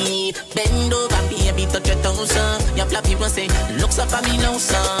 Baby, bend over, baby, touch your toes, your flappy one say, looks up at me now,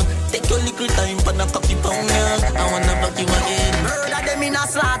 sir. Take your little time for the cocky pound, yeah. I wanna fuck you again. Murder them in a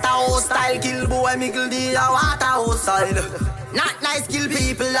slaughterhouse style. Kill boy, mickle the waterhouse style. Not nice, kill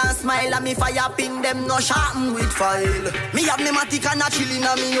people and smile. And me fire pin them, no sharpen with file. Me have me matic and a chillin'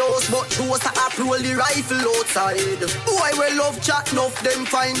 a me house, but those a roll the rifle outside. Boy, we love chat, enough them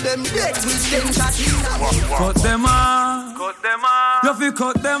find them dead with them chatting. Cut them off, you fi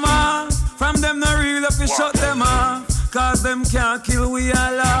cut them off. From them no real, you fi shut them off. Cause them can't kill, we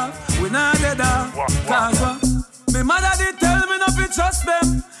all laugh. We not dead off. Cause me mother did tell me not to trust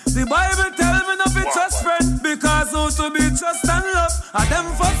them. The Bible tell me not to trust friend. Because who to be trust and love, and them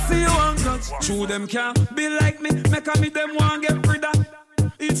first see you and touch. True them can't be like me, make a me them want get rid of.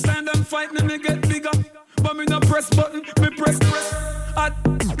 Each time them fight me get bigger. But me no press button, me press.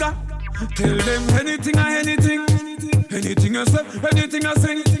 Tell them anything or anything. Anything you say, anything I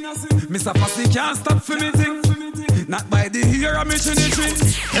sing. Mr. Passy can't stop for me thing. Not by the ear of me trinity.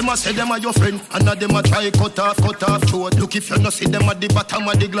 Them a say them are your friend, and now them a try cut off throat. Look if you no see them at the bottom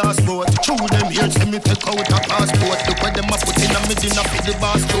of the glass boat. True them here, say me take out a passport. Look where them a put in a me dinner for the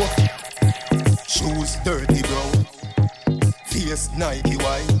bar store. Shoes dirty brown, face Nike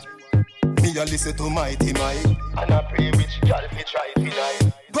white. Me a listen to Mighty Mike, and I pray which girl fi try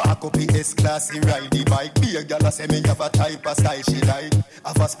tonight. Back up the S-Class, he ride the bike. Be a girl a say me have a type of style she like.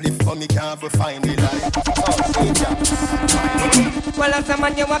 Have a spliff for me can't find the light. Well, as a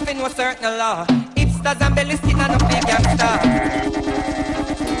man you have to know certain law. Hipsters and belly skin and a big gangster.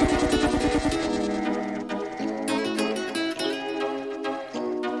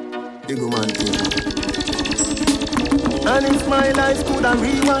 Big man too. And if my life could have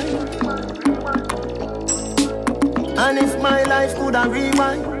rewind, and if my life could have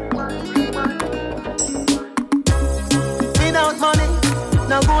rewind, without money,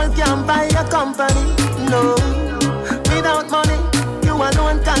 no gold can buy a company. No, without money, you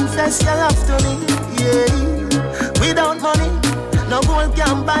alone confess your love to me. Yeah, without money, no gold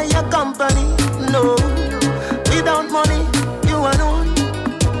can buy a company. No, without money, you alone.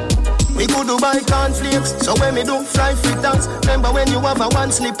 We could do buy cornflakes, so when me do fly free dance. Remember when you have a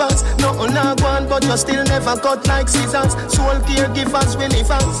one slippers, nothing not one, but you still never cut like scissors. Soul caregivers will live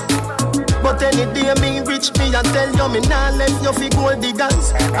fast. But any day me rich, me and tell you me nah left you fi gold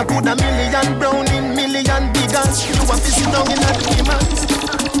diggers. I put a million brown in million diggers. You want to sit down in the demons.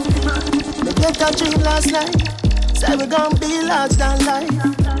 Me get a dream last night, say we gon' be large than life.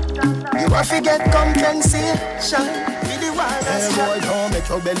 You want to get compensation. Hey boy, don't make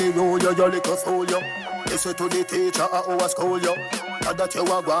your belly roll, your little soul, yo. Listen to the teacher at our school, yo. That you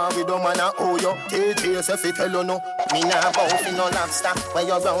are going with the man at owe, yo. Teach yourself, it tell you no. Me nah bow fi no lobster. When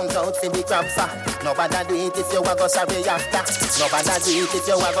you round out fi the crab fat. Nobody do it if you a go sorry after. Nobody do it if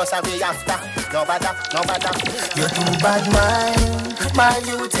you a go sorry after. Nobody. You too bad mind, my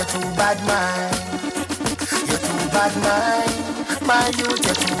youth, you too bad mind. You too bad mind, my youth,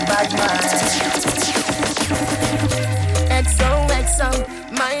 you too bad mind. XOXO,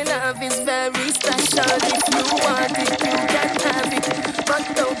 my love is very special. If you want it, you can have it. But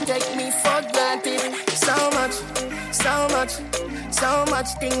don't take me for granted. So much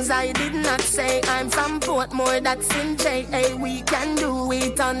things I did not say. I'm from Portmore, that's in JA. We can do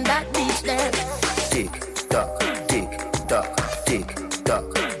it on that beach there. Tick tock, tick tock, tick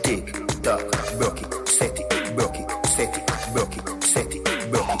tock, tick tock. Broke it, set it, broke it, set it, broke it, set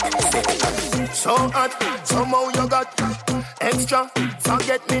it, broke it, set it. So hot, somehow you got extra,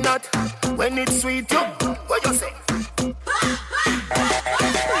 forget me not. When it's sweet, you, what you say?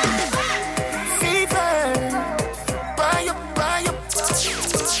 Fever, buy up.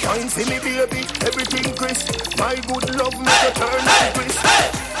 Fine for me, baby, everything crisp. My good love make you turn and crisp.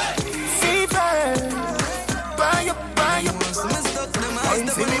 Fever, buy up. Fine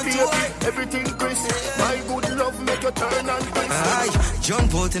for me, baby, everything crisp. My good love make you turn and crisp. Aye,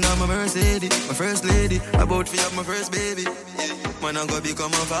 jump out in my Mercedes, my first lady, about to have my first baby. Man, I'm gonna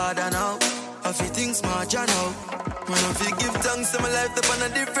become a father now. I feel things smart, you know. Man, I feel give thanks to my life up on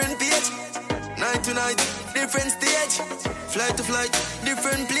a different page. Night to night, different stage. Flight to flight,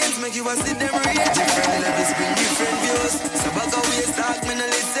 different planes. Make you a see them rage. Different levels bring different views. So back away, talk me no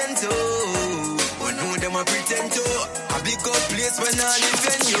listen to. When know them I pretend to. A big up place when I live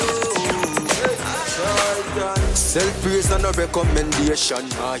in you. Self-praise and a recommendation.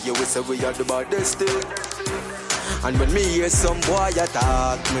 You will say we are the baddest thing. And when me hear some boy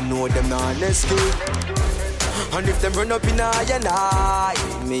attack, me know them not escape. And if them run up in I,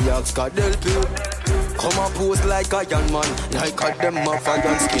 me ask God help you. Come and pose like a young man, like a them off a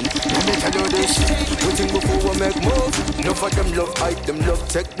young skin. Let me tell you this, we think before we make move. Enough of them love hype, them love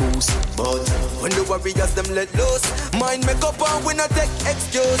take boost. But when the warriors them let loose, mind make up and we not take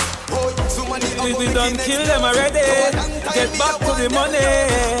excuse. Oh, so many we done kill them already. Get back to the money.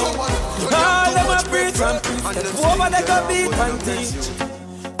 All them a preach and preach. Over they can beat and teach.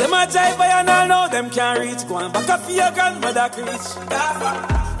 Them a jive by and all know them can't reach. Go and back up for your grandmother preach.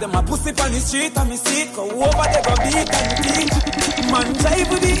 Them a pussy on the street and me see it. Go over they go beat and teach. Man jive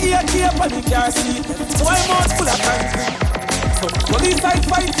with the ear tape and the car seat. So I'm out full of concrete. So police I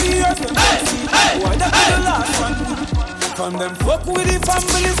fight for years when they see. Why that be the last one? From them fuck with the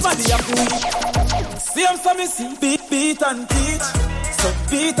families man they have to eat. See them so me see. Beat and teach. So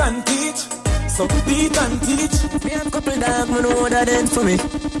beat and teach. So beat and teach. Me have couple dog, me know that end for me.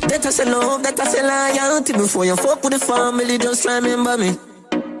 That I say love, that I say loyalty. Before you fuck with the family, just remember me.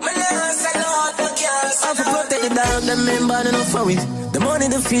 I for protect the dog, them member enough for it. The money,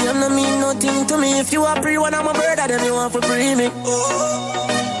 the fame, no mean nothing to me. If you are free one of my brother, then you want to free me.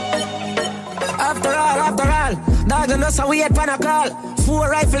 After all, dog and us a wait pan a call. 4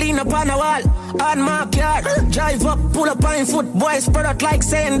 rifle in upon a wall. On my car, drive up, pull up on foot, boys spread out like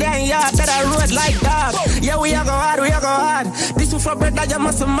saying damn yard that I rode like dog. Yeah, we are go hard. This is for bread that you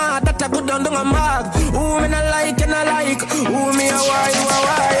must mad, that I go down a mag. Who me not like and I like, who me a why, you a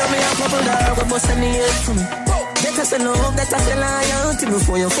why, me a couple dog, we bust any head for me. That I say no, that I say loyalty.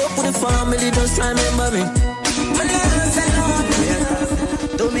 Before you fuck with the family, just try remember me.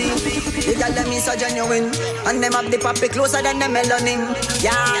 To me, the girl them is so genuine, and them have the puppy closer than the melanin.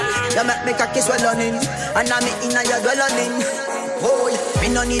 Yeah, you make me cocky swelling, and I'm inna your dwelling. Oh,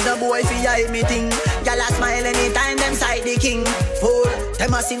 me no need a boy fi hide me thing. Girl a smile anytime them side the king. Oh,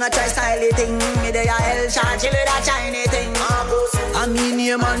 them a sing a try style thing. Me they a hell shot, chill with a Chinese thing. I mean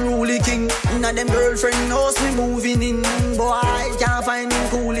name and rule king. Inna them girlfriend house me moving in. Boy can't find him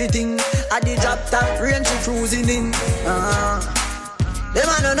coolly thing. At the drop top range she cruising in. Them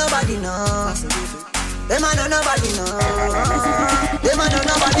a know nobody know. Them a know nobody know. Them a know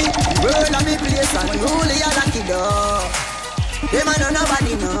nobody. World a me place and only a lucky door. Them a know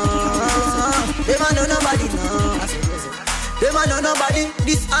nobody know. Them a know nobody know. Them a know nobody.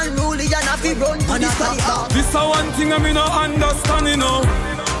 This unruly and a fi run to this body. This a one thing I me no understand, you know.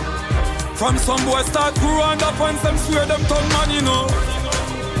 From some boys start grow and up and some swear them turn man, you know.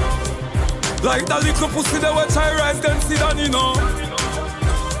 Like that little pussy they will try rise them sit down, you know.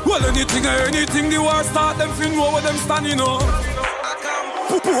 Well, anything, the war start, them fin know where them stand, you know.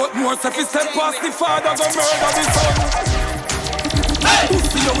 Put more if he step past the father, go murder the son. Hey!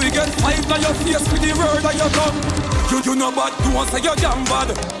 Pussy, you will get five now your face with the word of your tongue. You know bad, don't say you're damn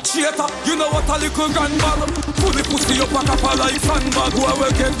bad. Cheater, you know what a little grandbag. Pull the pussy up pack up a like sandbag. Who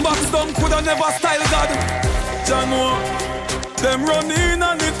will get boxed down, coulda never style God. Jano, them run in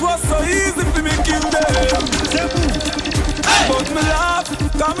and it was so easy for me kill them. But me laugh,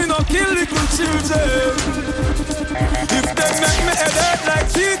 cause me no kill little children. If they make me head hurt like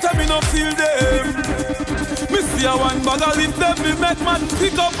cheetah, me no feel them. Me see a one bag of lift them, me make man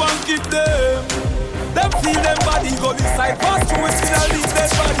pick up and keep them. Them feel them body, go this side, pass through it, still leave them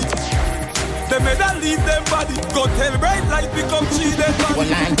body. They made a leave them body, go tell bright light, become cheat them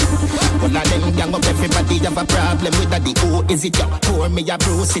body. All of them gang up, everybody have a problem with that. Oh, is it you? Pour me a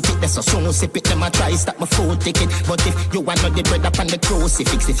bruise, it that's so soon sip it. Them a try stop my food ticket. But if you want the bread up on the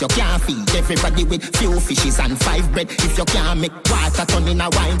crucifix, if you can't feed everybody with few fishes and 5 bread, if you can't make water turn in a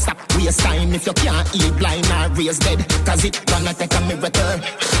wine, stop waste time. If you can't eat blind or raise dead, cause it gonna take a miracle.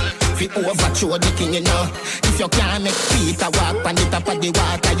 If you overthrow the king, you know. If you can't make Peter walk on the top of the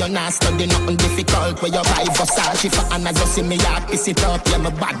water, you're not studying nothing difficult. Where you buy Versace for Anna, just see me out, piss it up. Yeah, my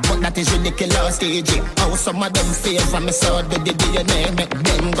bad, but that is ridiculous. Stage how some of them favor me, so the DNA make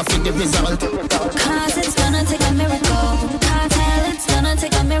them go for the result. Cause it's gonna take a miracle. Cartel, it's gonna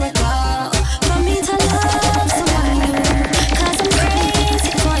take a miracle for me to love someone new. Cause I'm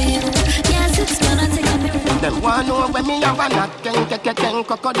crazy for you. Yes, it's gonna take a miracle. Them want know when me have a knock, ken,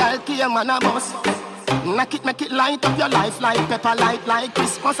 crocodile came on a bus. Knock it, make it light up your life like pepper light, like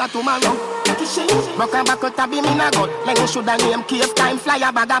Christmas or tomorrow. Rock and back out a beam in a gut. Then shoulda name cave time, fly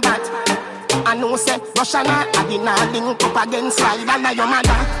a bag of bat. I know say Russian I didn't link up against slide and your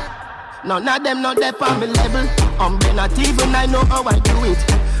mother. None of them not there on me level. Not even I know how I do it.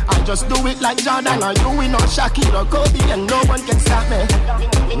 I just do it like Jordan or you, we know Shakira or Kobe, and no one can stop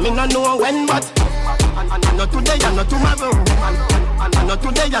me. Me no know when, but I know today, I know tomorrow. I know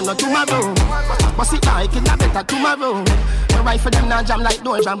today, I know tomorrow. But see like it, I better tomorrow. The rifle them now jam like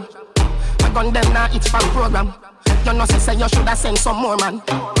door jam. My gun them now it's fan program. You know say you shoulda send some more man.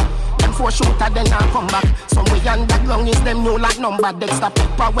 Them 4 shooter then I come back. Somewhere underground is them new like number. Dexter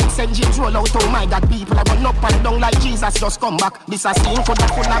Pepper when St. James roll out. Oh my God, people I run up and down like Jesus just come back. This a scene for the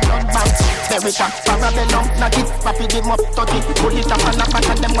full of blood banks. Berita, Parabellum, knock it, rapid him up, touch it. Pull it up and up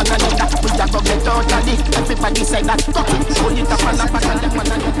and them one another. We a go get totally. Everybody say that, touch it. Pull it up and up and them one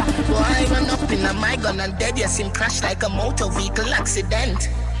another. Boy, I run up in a my gun and dead, yes him crash like a motor vehicle accident.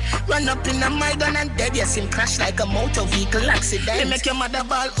 Run up in a my gun and dead, yes him crash like a motor vehicle accident. They make your mother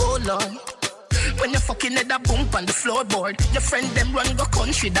ball, oh Lord. When you fucking head a bump on the floorboard. Your friend them run go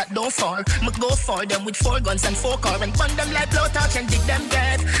country that don't fall. Me go for them with 4 guns and 4 cars and pun them like blow touch and dig them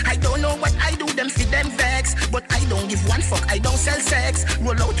dead. I don't know what I do them for them vex, but I don't give one fuck, I don't sell sex.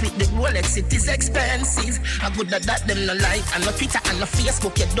 Roll out with the Rolex, it is expensive. I good at that them no like. And no Twitter and no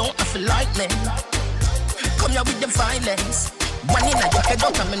Facebook, you don't have to like me. Come here with the violence. One in a your head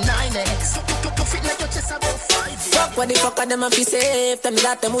out of my 9X. To fit like your chest about 5. Fuck what the fuck are them a fi safe. Them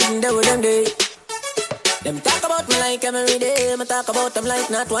that them wouldn't do with them day. Them talk about me like every day. Me talk about them like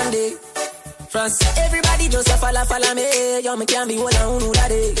not one day. France, everybody just a follow me. Yo, me can't be one on who that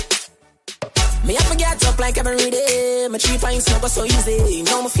day. Me have to get up like every day. My 3 pints never so easy.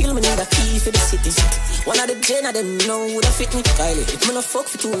 Now me feel me need a key for the city. One of the gen of them know would have fit me. Kylie, if me no fuck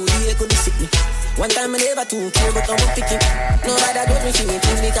for 2 days, could sick me. One time I never too care, but I'm picking. Nobody got me feeling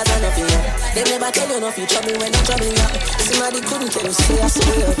things because I'm nothing. They never tell you nothing trouble when you're troubling. Somebody couldn't tell you, say I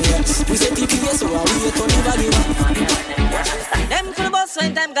swear. We say TPS, so I wait on the value. Them to the bus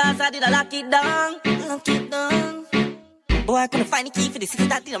when time guys, I did a lock it down. Lock it down. Boy, I couldn't find the key for the city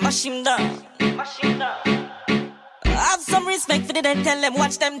that did a mash him down. Mash him down. Have some respect for the dead, tell them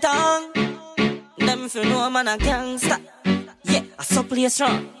watch them tongue. Them if you know man a gangster. Yeah, I so play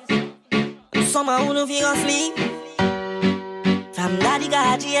strong. Somehow who no figure sleep. From daddy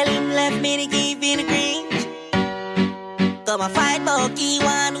got jail, him left me to keep in the green. Come and fight Bucky,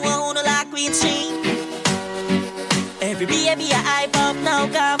 one who no like Queen Street. Every baby a hype up now,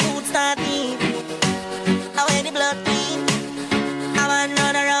 car food start eat. Now when the blood clean, I man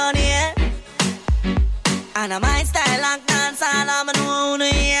run around here. And I might style like dance all I'm a know who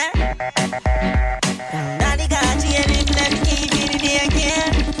here. From daddy got jail, him left me keep in the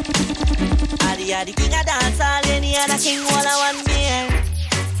daycare. Are the king of dancehall, any other king all I want beer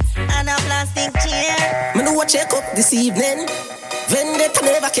and a plastic chair. Me do a check up this evening. Vendetta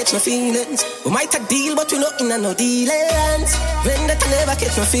never catch my feelings. We might a deal, but we not in a no dealings. Vendetta never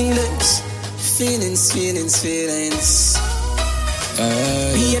catch my feelings. Feelings.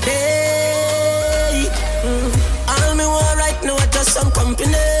 Be a day. All me want right now is just some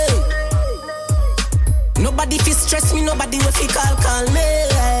company. Nobody fi stress me, nobody will fi call me.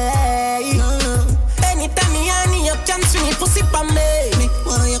 Anytime me honey up, can swing it pussy pa me.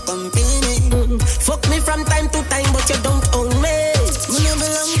 Why you company? Fuck me from time to time, but you don't own me. Me no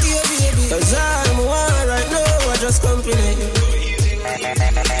belong to you, baby. Cause I'm one right now, I just company.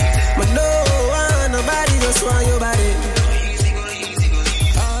 But no one, nobody just want your body.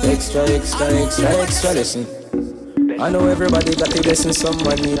 Extra lesson. I know everybody got a lesson,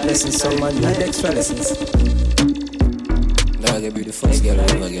 someone need lessons, someone need extra lessons. Now get be the first girl I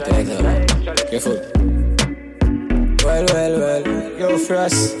ever get like that. Careful. Well, yo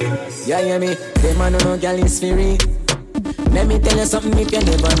frost. Yeah, hear me? Them man no girl is free. Let me tell you something if you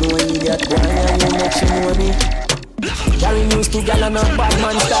never know idiot boy, and you make she know me. Carry news to gal and a bad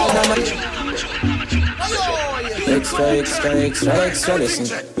man style. Extra lesson.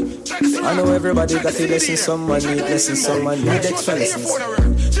 I know everybody got a lesson, someone need lessons, someone need extra lessons.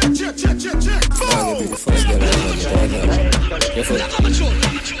 Now get be the first girl I ever get like that. Careful.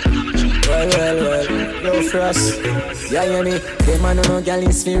 Well, yo frost. Yeah, hear me? Them man no girl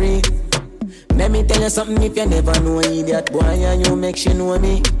is free. Let me tell you something if you never know idiot boy, and you make she know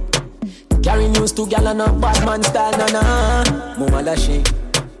me. Carry news to gal and a bad man style, na. Mama da she.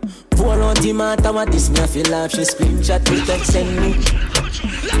 Pour out the matter what this me I feel like. She screenshot me, text send me.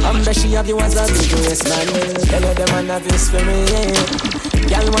 I'm the she have the ones that do yes man. Tell her them man have this for me, yeah.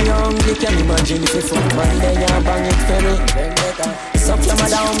 Girl when you're hungry, can imagine if you fuck man, then you bang it for me. Suck your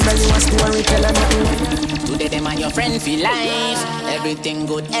mother humble, you a story, tell her nothing. Today them and your friend feel life. Everything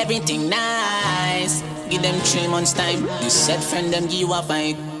good, everything nice. Give them 3 months time. You said friend them give you a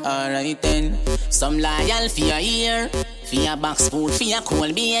fight. Alright then. Some loyal for your ear. For your box food, for your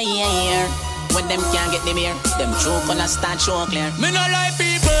cold beer, yeah. When them can't get the beer, them choke on a start show clear. Me no like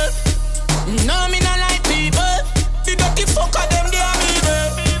people. No, me no like people. The dirty fucker them, they are evil.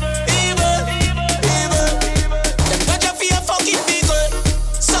 Them got you for your fucking people.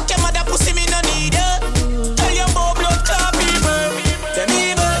 Suck your mother pussy, me no need you. Tell your boy blood clot people. Them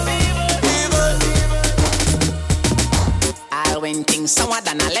evil. All when things sour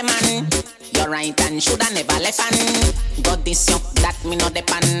than a lemon. You're right and shoulda never left on. Got this up that me no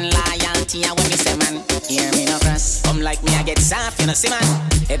depend. Loyalty when me say man. Hear me no cross. Come like me I get soft, you know see man.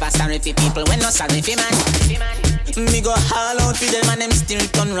 Ever sorry for people when no sorry for man. Me go all out for them and them still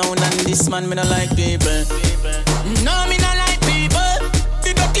turn round. And this man me no like people. No me no like people.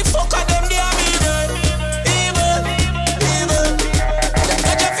 The dirty fucker them they are evil. Them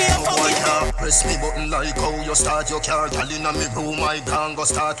got you for your fucking. Press me button like how you start your car. Girl inna me room, I gang go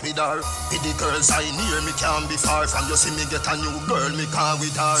start with her. With the girls I near me can't be far from. You see me get a new girl, me call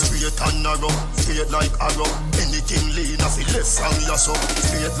with her. Straight and narrow, straight like arrow. Anything lean off it left from your so.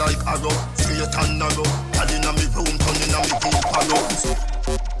 Straight like arrow, straight and narrow. Girl inna me room, turn inna me deep arrow.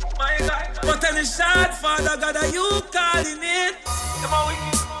 My God, but any shot, Father God, are you calling it? Come on,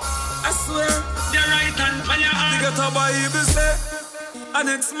 I swear, you're right and on your arm. You get a VYBZ, and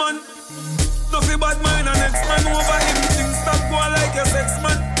next man. Nothing bad mind and next man over him. Things stop going like a sex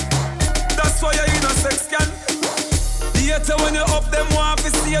man. That's why you're in a sex can. The hater when you up them want to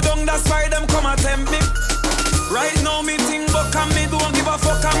see you down. That's why them come and tempt me. Right now me think but can me don't give a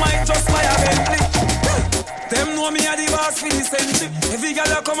fuck. I might just buy a Bentley. know me a the boss for the century. Every girl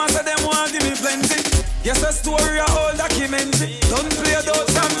that come and say them want give me plenty. Yes, a story a whole documentary. Don't play those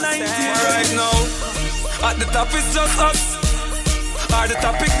from 90. Right now, at the top it's just us. At the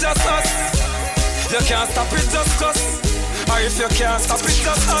top it's just us. You can't stop it just cause. Or if you can't stop it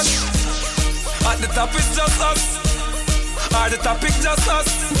just us. At the top it's just us. Or the top it's just us.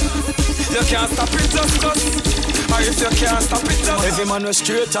 You can't stop it just cause. Or if you can't stop it just. Every man was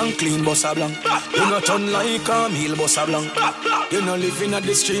straight and clean, bossa blanc. You not turn like a meal, bossa blanc. You not living at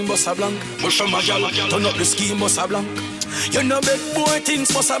the stream, bossa blanc. But from a gal, turn up the scheme, bossa blanc. You know big boy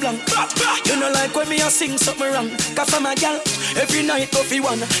things, bossa blanc. You know like when me a sing something wrong. Cause from a gal, every night coffee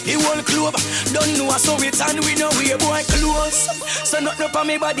one. The whole club, don't know so it's and we know we a boy close. So nothing up on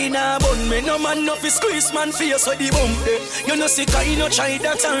me body nah bun me. No man no fi squeeze man face so the bum there. You know sick I no try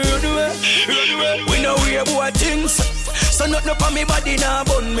that and run away. We know we a boy things. So nothing up on me body nah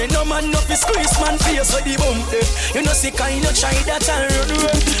bun me. No man no fi squeeze man face so the bum there. You know sick I no try that and run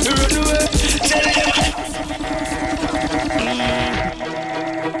away. Tell them.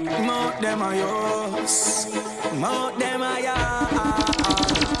 Mount them a yours. Mount them a yours.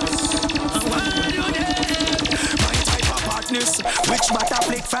 My type of partners, which butter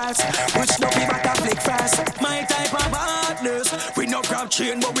flick fast, which no be butter flick fast. My type of partners, we no grab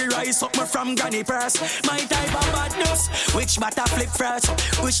chain but we rise up from granny press. My type of partners, which butter flick fast,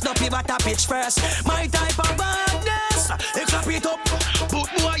 which no be butter pitch fast. My type of partners, they clap it up, put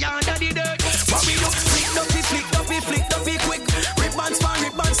boy under the dirt. What we do, flick up it quick. Ribbons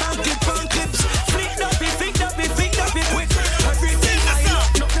and clip on clips. Flick up it quick. Everything I know,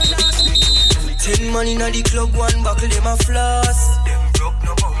 nothing nasty. 10 man inna the club, one buckle them a floss. Them broke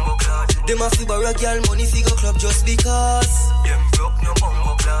no bumbo clad. Them a fi borrow girl money fi go club just because. Them broke no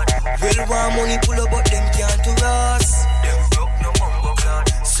bumbo clad. Well want money pull up but them can't to us. Them broke no bumbo clad.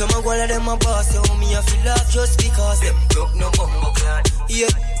 Some a one of them a boss, so me a fi laugh just because. Them broke no bumbo clad.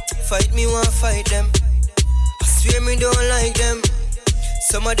 Yeah, fight me want fight them. I swear me don't like them.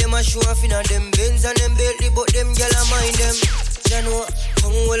 Some of them a show off in a them Benz and them Bentley, but them gyal a mind them. You know,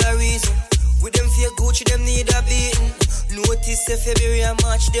 come all a reason. With them fake Gucci, them need a beating. Notice if February and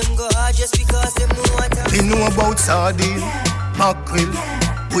March, them go hard just because them know what I'm. They know about sardine, mackerel,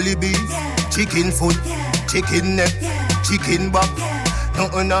 bully beef, chicken foot, chicken neck, chicken back.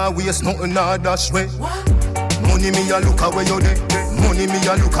 Nothing a waste, nothing a dash way. Money me a look away you dey. Money me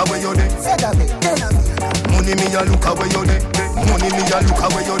a look away you dey. Money me a look away you dey. Money me a look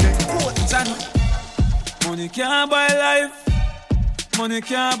away you dey. Money can't buy life. Money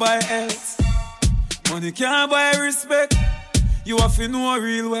can't buy health. Money can't buy respect. You have to know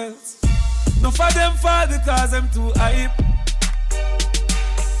real wealth. No for them fall because them too hype.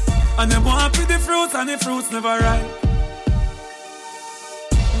 And them want to the fruits and the fruits never ripe.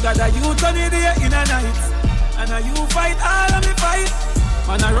 Got a youth on the day in a night. And a you fight all of me fight.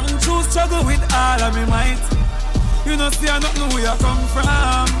 And I run through struggle with all of me might. You know see I not know where I come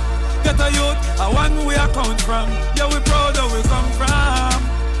from. Get a youth, I want where I come from. Yeah, we proud of where we come from.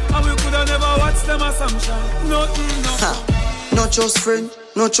 And we coulda never watched them assumption. Nothing, no. Not just friend,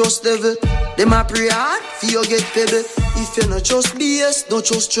 not just devil. Them a pray hard, for you get pebble. If you not just BS, not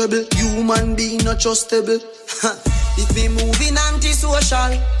just trouble. Human being, not just stable. If me moving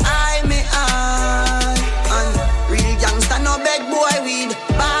anti-social, I may I. And real gangsta no beg boy weed.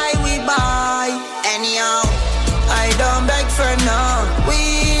 Buy, we buy. Anyhow, I don't beg for now.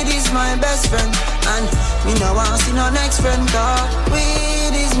 Weed is my best friend. And me no want see no next friend.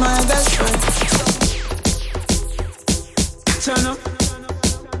 Weed is my best friend. Turn up.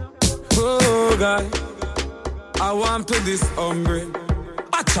 Oh God, I want to this hombre.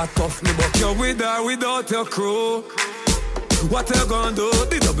 I chat off me but you with or without your crew. What you gonna do?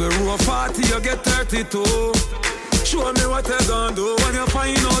 The double row of 40 you get 32. Show me what you gonna do when you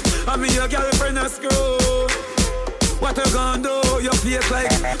find out I mean your girlfriend a screw. What you gonna do? You fake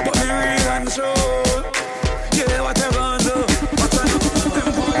like but me real and true. Yeah, what you gonna do? What you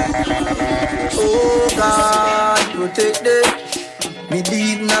Oh God, protect them. Me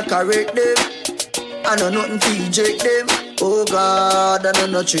deed not correct them. I know nothing to eject them. Oh God, I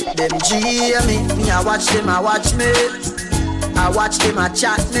don't know trick them. G me I watch them, I watch me. I watch them, I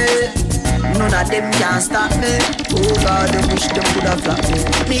chat me. None of them can stop me. Oh God, they wish them could have flat me.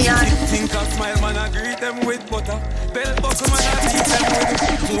 Me and think I smile man, I greet them with butter. Bell buckle man, I beat them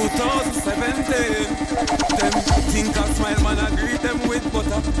with 2017. Them think I smile man, I greet them with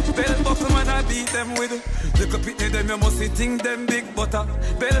butter. Bell buckle man, I beat them with. Look up at them, you must think them big butter.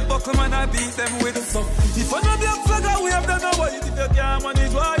 Bell buckle man, I beat them with. So if I know black flag, we have done away. If you can't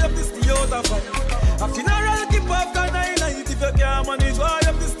manage, why you have to stay out of fight? A funeral keep after 9 night. If you can't manage, why you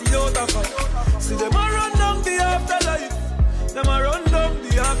have to stay out of fight? See them a run down the after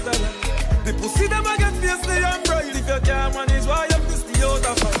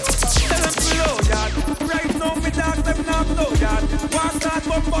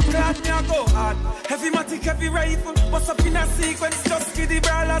clad, me a go hard. Heavy matic, heavy rifle, bust up in a sequence, just give the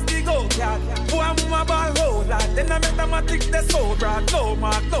brawlers the go yard. Boy, move ball hold lad, then I make the matic the so broad, no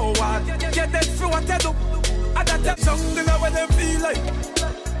mark, no ward. Get that through what I do, I got that jungle where they feel like.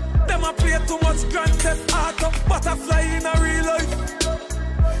 Them a play too much Grand Theft Auto, butterfly in a real life.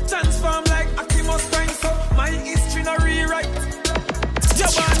 Transform like Optimus Prime, so my history no rewrite. Your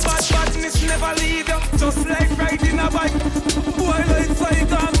badness never leave you, just like riding a bike. Boy, like fly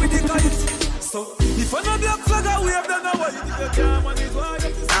down with the kite. So, if I know black flag, I wave them away.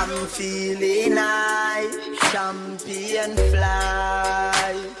 I'm feeling high, champion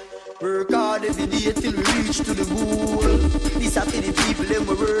fly. Work hard every day till we reach to the goal. This are for the people that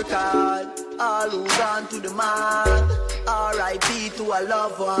we work hard. All who gone to the mark. R.I.P. to a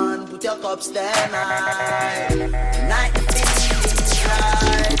loved one. Put your cups down high. Night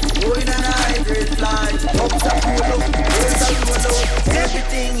fly. Going on a hybrid flight. Ups and pull up, birds and roll up.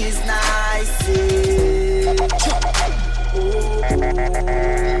 Everything is nice.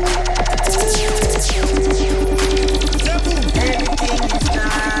 Everything is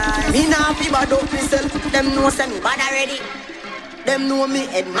nice. Me nah fi bad up myself. Them know say me bad already. Them know me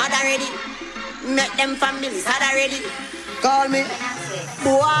head mad already. Make them families had already. Call me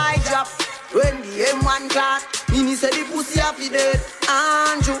boy drop when the M1 clock. Me say the pussy happy dead.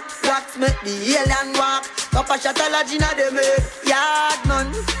 Andrew Wax make the alien walk. Papa shot a lodge inna the bed. Yard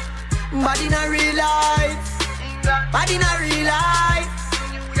man, bad in a real life. Bad in a real life.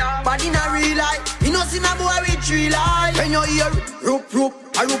 Bad in a real life. You know see a boy with 3 life. When you hear rope,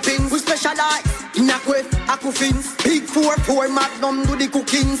 a rooping, we specialize in a quiff, a coffins. Big 4-4 magnum do the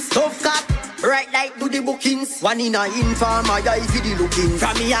cookings. Tough cat, right like do the bookings. One in a inform, I for the looking.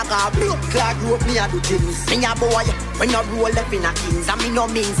 From me a car, blood clog rope, me a do things. Me a boy, when I roll up in a kings. And me no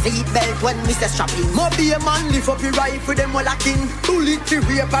mean seat belt when me say strapping. Mo be a man, lift up your rifle, them all a king. Bullet to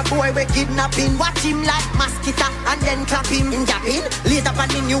rape a boy, we kidnapping. Watch him like mosquito, and then clap him. In japping, later on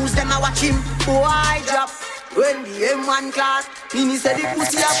the news, them a watch him. Boy drop. When the M1 class, me say the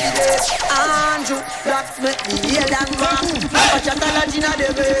pussy happy day. Andrew, blacks make the alien man. Papa chat a lodge inna the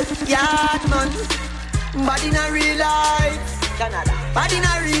bed. Yard man, bad in a real life. Canada, bad in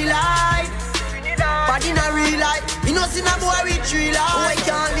a real life. Bad in a real life. You know see a boy with 3 life. Boy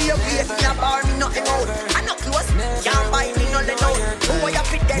can't leave here, me a bar me nothing out. I no close, can't buy me no let out. Boy a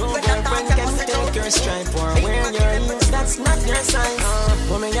fit dead when I talk to us. Take your stripe or wear your heels, that's not your sign.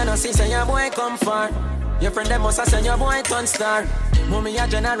 Woman you know see say your boy come far. Your friend them must have send your boy turn star. Mommy a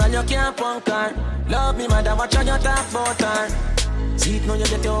general, you can't punk her. Love me mother, watch how you talk about her. See it now you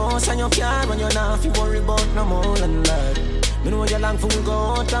get your house and your car. When you're not you worry about no more than that. Me know your long fool go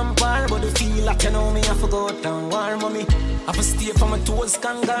out and par. But you feel like you know me, I forgot and war. Mommy, I for stay for my toes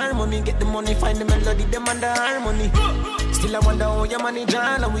kangar. Mommy get the money, find the melody, them and the harmony. Still I wonder how your money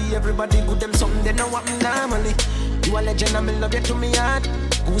drawn. And we everybody good them something, they know what me normally. You a legend and me love you to me heart.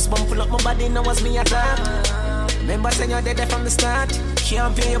 Goosebump full up my body, now was me attack. Remember saying you're dead from the start.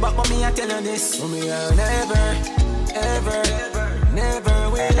 Can't pay you back, but me I tell you this. Me I'll never, ever, never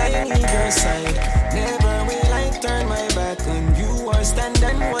will I leave your side. Never will I turn my back when you are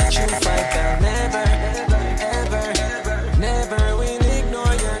standing watch you fight. I'll never, ever, never will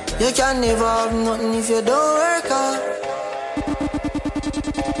ignore your time. You can never have nothing if you don't work hard.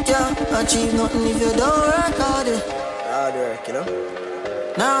 Can't achieve nothing if you don't work hard. Hard work, you know.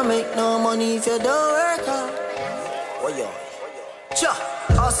 Now make no money if you don't work hard. Oh yeah. Cha,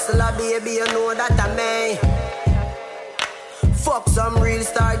 hustler baby, you know that I may. Fuck some real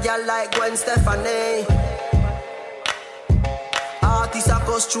star girl like Gwen Stefani. Artists a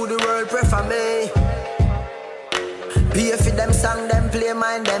cuss through the world, pray for me. Pay for them song, them play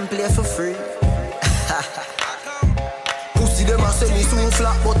mine, them play for free. Pussy them a say me soon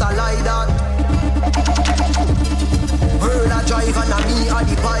flat, but I lie that. Girl a drive and a me a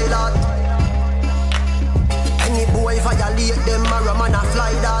the pilot. Any boy violate them, a man a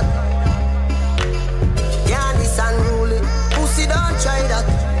fly that. Can't listen rule it, pussy don't try that.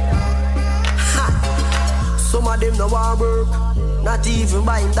 Ha. Some of them no want work, not even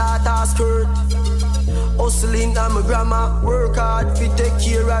buying data skirt. Hustling and my grandma, work hard fi take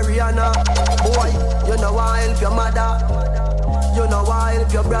care of Rihanna. Boy, you know I help your mother, you know I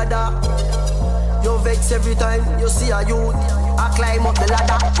help your brother. You vex every time you see a youth. I climb up the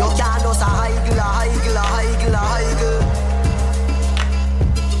ladder. You can't just a high girl.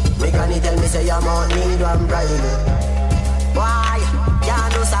 Make any tell me say you might need one bride. Why?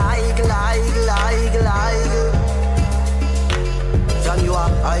 Can't just a high girl. From you are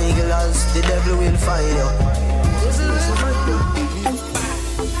high girls, the devil will find you.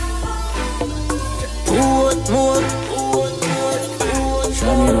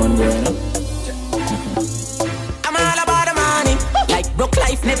 Show me run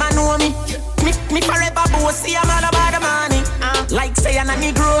a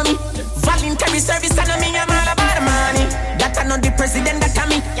Negro me. Voluntary service and me, I'm all about the money. That I know the president, that I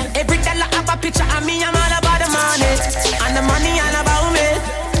me. Every dollar have a picture of me, I'm all about the money. And the money all about me.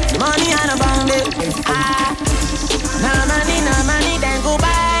 The money all about me. No money, then go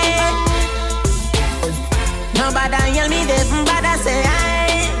buy. Nobody yell me, they from bad, I say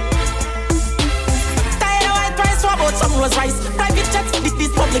aye. Tired of white price, what about some rose rice? Private jets,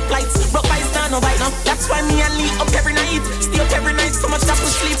 these public flights. Broke by stand, no bite now. That's why me and Lee up every night. Stay up every night, so much that we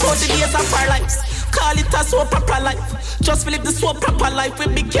sleep all the days of our lives. Call it a so proper life. Just live the so proper life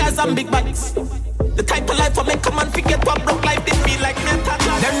with big cars and big bikes. The type of life I make come and forget what broke life they feel like mental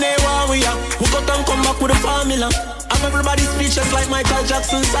life. Them they want we are. Who got and come back with a formula. I'm everybody speechless like Michael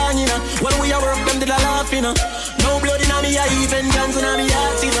Jackson song, you know. When we are work, them did a laugh, you know. No blood in me, I even Johnson in me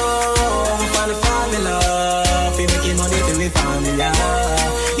heart, you know. For the formula, we making money to the formula.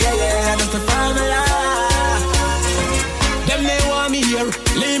 Yeah, that's the formula. Them they want me here,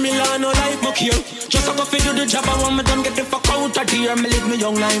 leave me alone, no life muck here. Just a go fi do the job, I want me done get the fuck out of here. Me live my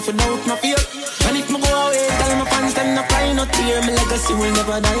young life without no fear. And if me go away, tell my fans them no cry, no tear. My legacy will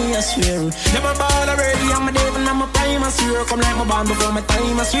never die, I swear. Never ball already, I'm a devil, I'm a prime, I swear. Come like my band before my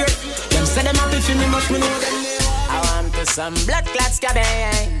time, I swear. Them say them happy for me, much me know them. I want to some blood clots,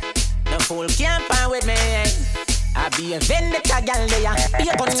 cabin. No fool can't find with me. I be a vendetta gal there, be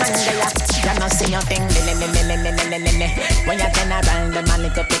a gun man there. You not see your thing, when you turn around, the man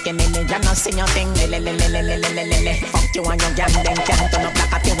little picking in it. You not see your thing, fuck you and your gang, then can't turn up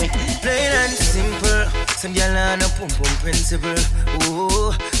like a TV. Plain and simple, some gal on a pum pum principle.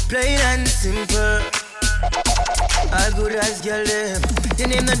 Ooh, plain and simple. All good as girl them. You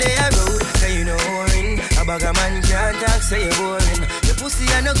name the day I road, cause you know boring. A bag of man can't talk, say you're boring. Your pussy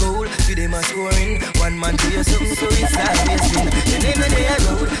and a goal, you them a scoring. One man do you something, so it's always been. You name the day I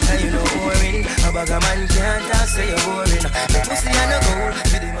road, cause you know boring. A bag of man can't talk, say you're boring. Your pussy and a goal,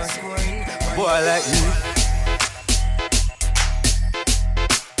 you them a scoring. Boy like me.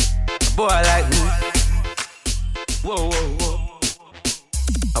 Boy like me. Whoa, whoa, whoa.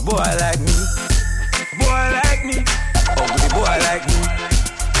 A boy like me. Boy like me, ugly boy like me.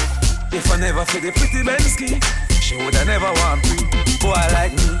 If I never feel the pretty Bensky, she woulda never want me. Boy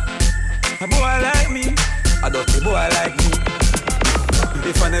like me, a boy like me, a dirty boy like me.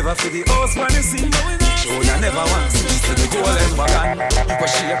 If I never feel the house when you see, she woulda never want me. To the golden wagon, but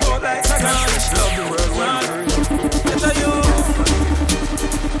she a go like Sagan. Love the world one. Get a you,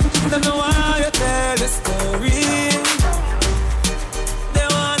 don't know why you tell the story. They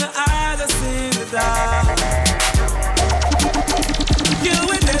wanna hide us in the dark. You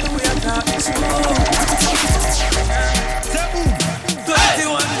and then we are talking true.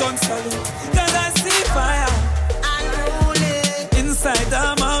 21 guns salute, 'cause I see fire inside the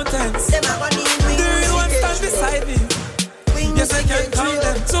mountains. The real ones stand beside me. Yes, I can count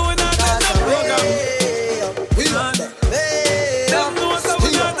them. So we're not in the program. Them know so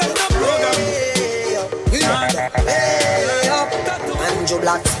we're not in the program. Andrew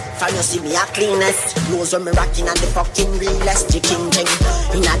Black, can you see me a cleanest? Knows when me rocking and the fucking realest. The king thing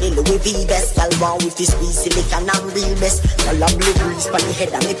in a the Louis VYBZ. Y'all want with this squeeze silicon and real best. Y'all a blue breeze pan the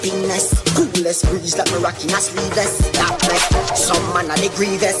head of me penis. Coolest breeze like me rocking a sleeveless. That neck, some man a the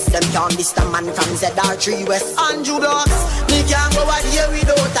grievous. Them can't list a man from ZR3 West. Andrew Black, me can't go out here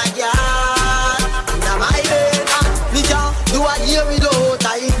without a girl. Now my head, me can't do a year without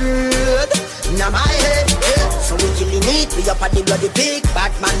a girl. Now my head, so we killing it. We up at the bloody pig.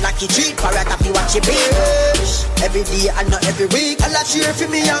 Bad man lucky treat. Parrot if you watch it bitch. Every day and not every week. I'll cheer for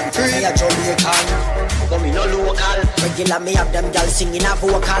me and free. Me a Jamaican, but me no local. Regular me have them girls singing a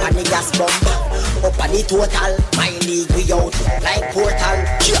vocal. And the gas bomb up at the total. My league we out like portal.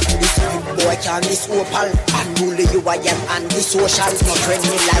 Check this good boy can this opal. And bully you I am and the social. My friend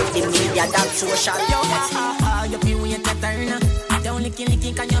me like the media that social. You be waiting to turn. Don't lick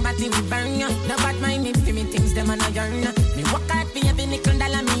can your body will burn ya. No bad mind me for me things them and I yearn. Me work hard for every nickel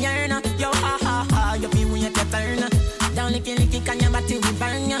dollar me earn. Yo you be waiting to turn. Don't lick can your body will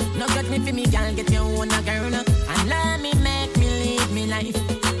burn ya. No get me for me girl get your own a girl. And let me make me live me life.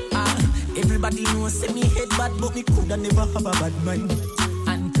 Everybody knows say me head bad but me coulda never have a bad mind.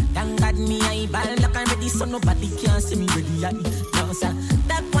 And thank God me I ball like I'm ready so nobody can see me ready. No sir,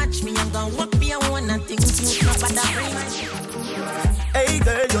 that watch me and go walk me and one and things you no bother bring. Hey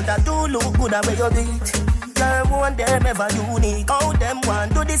girl, you that do look good at where you beat. Girl, one them ever unique. All them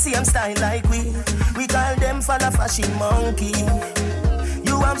want do the same style like we. We call them for the fashion monkey.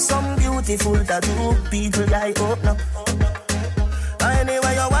 You have some beautiful tattoo, people like open up.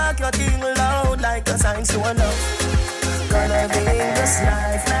 Anyway you walk your thing loud like a sign to a love. Gonna be in this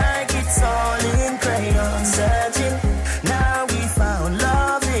life like it's all in crayon. Searching, now we found love.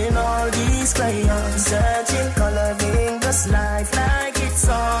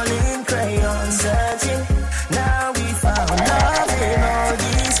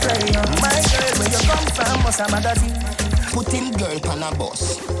 a magazine. Put him girl on a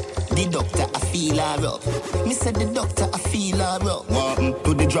bus. The doctor a feel her up. Me said the doctor a feel her up. What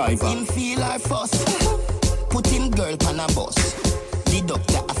to the driver? Him feel her first. Put him girl on a bus. The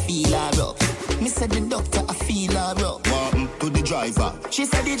doctor a feel her up. Me said the doctor a feel her up. What to the driver? She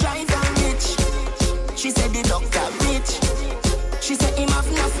said the driver rich. She said the doctor rich. She said him have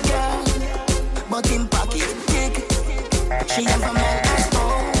enough girl, but him pocket big. She have a man at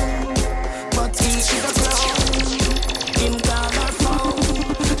home, but he is a clown. Him call her phone.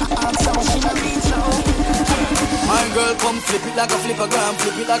 I ask how she not reach out. My girl come flip it like a flippergram,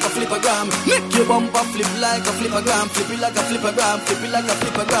 flip it like a flippergram. Make your bumper flip like a flippergram, flip it like a flippergram, flip it like a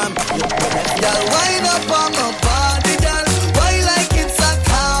flippergram. Y'all wind up on my body, girl. Why like it's a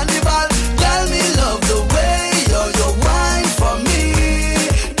carnival? Girl, me love the way you wine for me.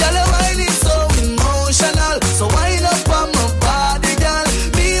 Girl, your wine is so emotional. So wind up on my body, girl.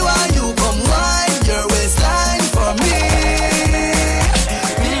 Me while you come wine your waistline for me.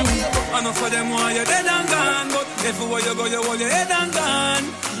 Enough for them while you're dead and gone, but everywhere you go, you hold your head and gone.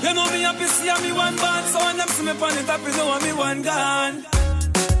 You know me happy see me one band, so when them see me on the top, you know me one gone.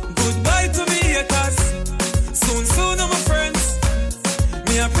 Goodbye to me haters, soon my friends.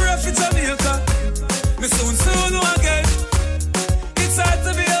 Me a pray for Jamaica, me soon again. It's hard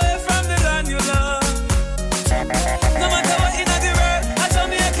to be away from the land you love. No matter what in the world, I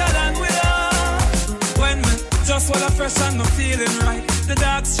Jamaica land we love. When me just while I'm fresh and no feeling right, the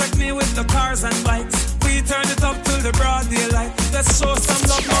dogs check me with the cars and bikes. We turn it up till the broad daylight. Let's show some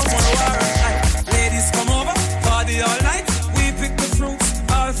love, no more war and fight. Ladies come over, party all night. We pick the fruits,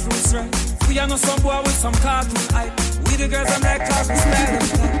 all fruits right. We are no some boy with some cartoon hype. We the girls I'm like class, we style them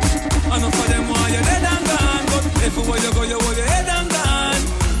tight. Enough for them while you're dead and gone, but everywhere you go, you hold your head and gone.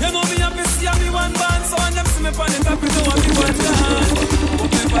 You know me happy see me one band, so when them see me on the top, you know me one gone.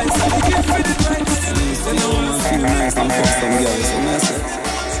 But me vice, I give for the right. You know I'm feeling some fuck some girls, some message.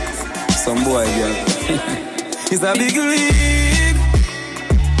 Some boy, girl. It's a big league.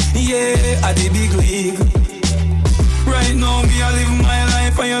 Yeah, at the big league. Right now, me I live my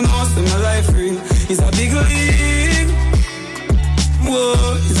life, and you know, see my life real. It's a big league.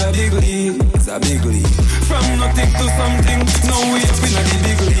 Whoa, it's a big league. It's a big league. From nothing to something, now we up in a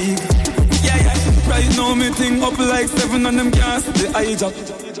big league. Yeah. Right now, me think up like 7 and them can't see the eye job.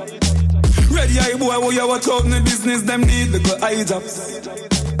 Ready eye boy, who you watch out in the business, them need the good eye jobs.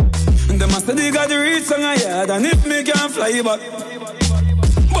 Them a say they got the reach on a yard, and if me can't fly back,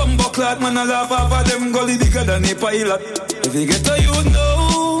 bumbo clock man a laugh off of them gully bigger than a pilot. If you get to you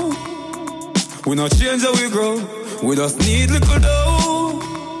know, we not change how we grow. We just need little dough.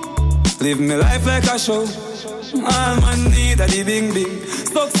 Live me life like a show. All man need a the bing.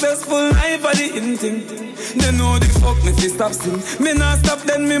 Successful life a the in thing. They know the fuck me fi stop sing. Me not stop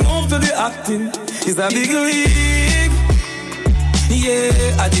then me move to the acting. It's a big league.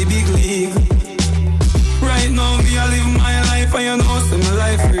 Yeah, at the big league. Right now, me I live my life, and you know, see my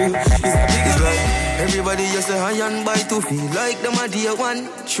life real. It's a big league. Everybody just say high and by to feel like them a dear one.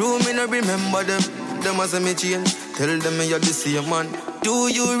 True, me no remember them. Them as a me change. Tell them me you're the same man. Do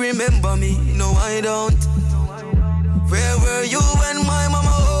you remember me? No, I don't. Where were you when my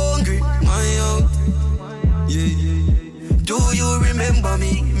mama hungry? My out. Yeah. Do you remember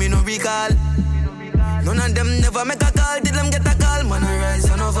me? Me no recall. None of them never make a call. Did them get a call? Man, I rise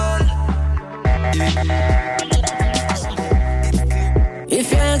and I fall. Yeah.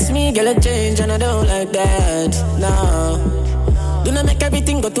 If you ask me, girl, I change and I don't like that. No. Do not make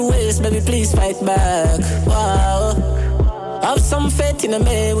everything go to waste, baby, please fight back. Wow. Have some faith in a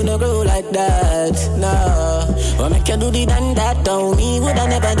man, we don't grow like that. No. Or make you do the done that, don't me. Would I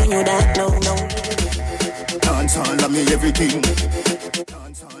never do you that, no. Dance all of me everything.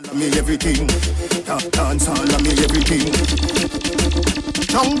 Dance all of me everything. Dance all of me everything.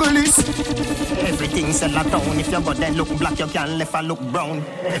 Jungle is everything sell a town. If your body look black, you can left a look brown.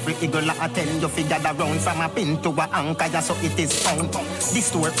 Every eagle I attend, you figure around. From a pin to a anchor, yeah, so it is found. This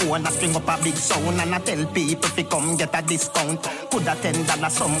store owner string up a big sound, and I tell people if you come get a discount. Put a $10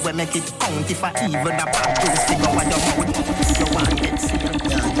 somewhere, make it count. If I even a bad news, figure what your mouth. You want it,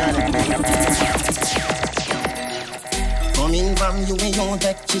 coming from you, me don't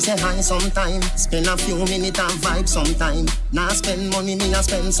take. She say hi sometime. Spend a few minutes and vibe sometime. Now spend money, me a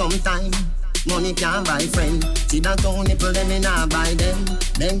spend sometime. Money can't buy friend. See that don't nipple them, me nah buy them.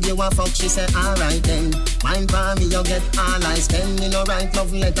 Then you a fuck, she say alright then. Mine for me, you get all I spend. Me no write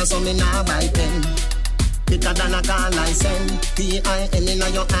love letter, so me nah buy pen. Quicker than a call I send. P-I-N in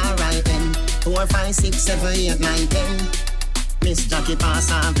your R-I-N. 4, 5, 6, 7, 8, 9, 10. Miss Jackie pass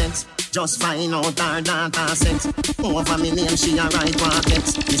her vex. Just find out her daughter sex. Over me name she a write one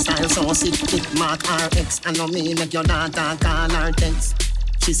text. Me style so sick, it mark RX. I know me make your daughter call her text.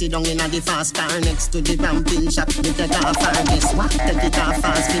 She sit down in a the fast car next to the ramping shop. Me take off her this, what? Take it off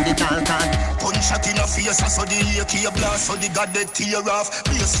fast with the call card. Gunshot in a face, so the AK blast, so the god dead tear off.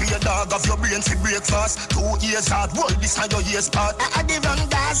 Place for your dog of your brain to break fast. 2 years hard, world this and your years part. I the wrong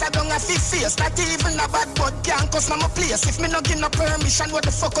guys, I don't have face. Not even a bad bud can't cause my place. If me no give no permission, what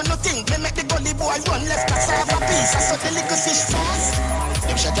the fuck on no think? Me make the gully boy run left, that's half a piece. I saw the little fish fast.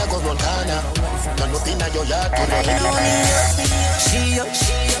 Them shot a go run corner. Turn up in a your yard, turn up in your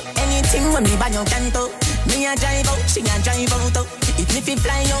anything when me buy your canto. Me a drive out, she a drive out. If me fi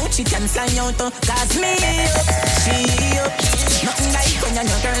fly out, she can fly out. Cause me up, she up. Nothing like when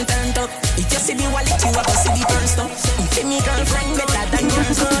your girl turned up. If you see the wallet, you a go see the first up. If you me girlfriend better than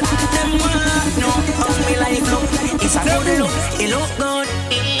yours, good. Them want know how me life look. It's a good look, it look good.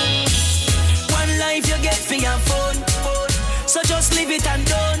 One life you get for your phone, so just leave it and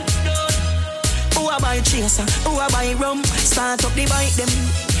done. Who a buy chaser, who a buy rum? Start up the bike them.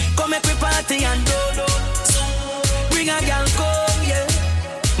 Come make we party and do. Bring a girl come, yeah.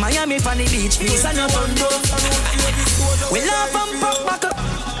 Miami from the beach, views and no thunder. We laugh and pop back up.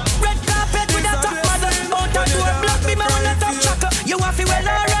 Red carpet with a top model. Out and door block me, man, a top tracker. You have to well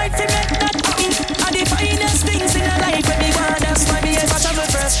alright to make that happen. And the finest things in a life when me want. That's why me ever travel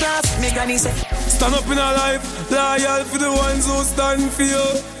first class. Me granny say, stand up in our life, loyal for the ones who stand for you.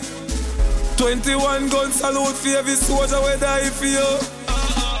 21 gun salute for every soldier we die for you.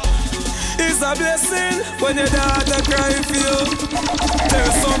 It's a blessing when your daughter cry for you.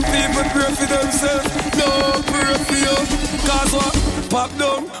 Tell some people pray for themselves, no pray for you. Cause what? Pop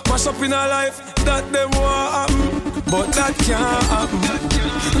down, mash up in our life, that them want happen. But that can't happen.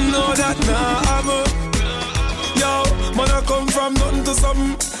 No, that not happen. Yo, man I come from nothing to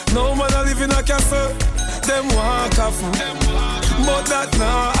something. No man I live in a castle. Them want coffin. But that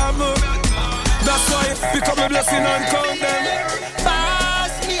not happen. That's why become a blessing and count them.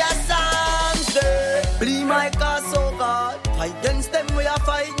 Pass me a song, girl. Bleed my cause, so God. Fight against them, we a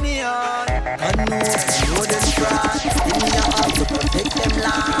fight me hard. I know them cry. Give me a heart to protect them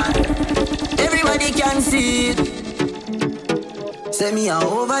land. Everybody can see it. Say me a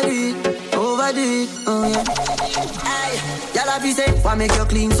overdo it, oh yeah. Aye, y'all have say, why make you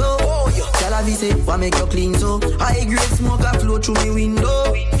clean so? Y'all have say, why make you clean so? High grade smoke a flow through me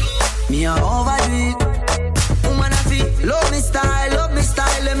window. Me a overdo it. Woman I feel love me style.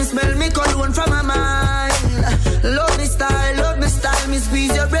 Let me smell me cologne from my mind. Love me style. Me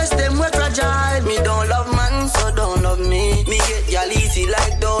squeeze your breast, them we fragile. Me don't love man, so don't love me. Me get y'all easy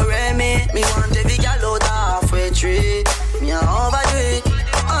like Doremi. Me want every gal out halfway tree. Me a overdo it.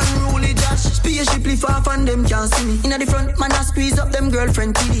 Unruly Josh, spaceship far from them can't see me. Inna the front, man I squeeze up them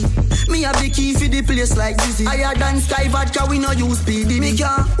girlfriend TD. Me have the key for the place like Dizzy. Higher than Sky Vodka, we no use PD. Me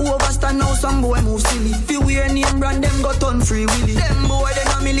can't overstand now some boy move silly. Fi wear name brand, them got on free willy. Them boy they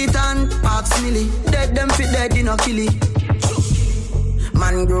no militant, ask milly. Dead them fit dead, they no killy.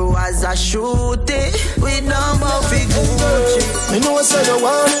 Man grow as a shooty. We don't bow fi Gucci. Me know say you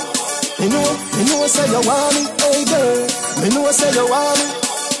want it. Me know say you want it, hey girl. Me know say you want it.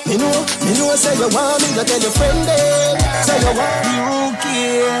 Me know say you want me. You tell your friend that say you want me. You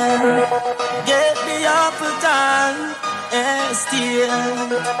care, get the apple time, still.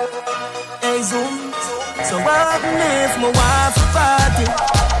 Hey Zoom, so what if my wife a party?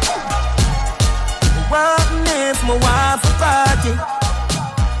 What if my wife a party?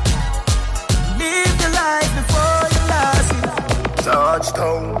 Live your life before you lose it.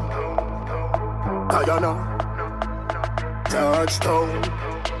 Touchdown, Guyana. Touchdown.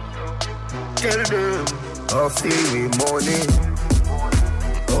 Tell them I feel me money.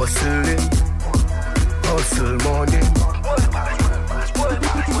 Hustling, hustle money.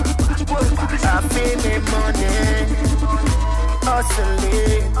 I feel me money.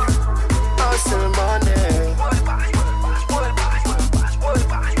 Hustling, hustle money.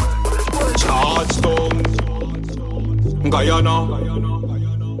 Touchdown, Guyana.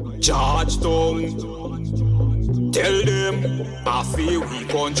 Touchdown. Tell them I feel we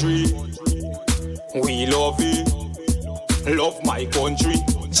country. We love it, love my country.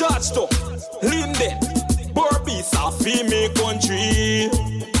 Touchdown, Linden, Burpees, I feel me country.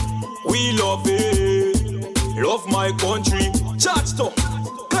 We love it, love my country. Touchdown,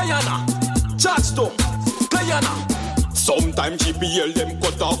 Guyana. Touchdown, Guyana. Sometimes time GPL them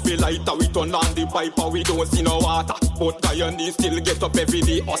cut off the lighter. We turn on the pipe and we don't see no water. But Guyanese still get up every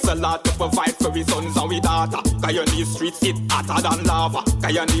day. Hustle hard to provide for his sons and we daughter. Guyanese streets it hotter than lava.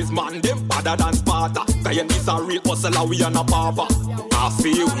 Guyanese man them badder than Sparta. Guyanese a real hustler, we are not papa. I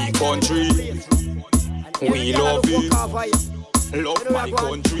feel we country. We love it. Love my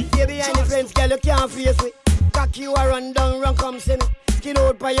country. Stay behind the fence, girl, you can't face me. Cock you a run down, run come see me. Skin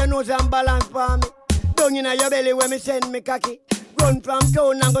out by your nose and balance for me. Down in your belly when me send me cocky. Run from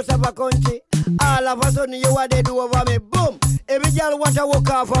town and go save a country. All of a sudden you are dead over me. Boom. Every girl want to walk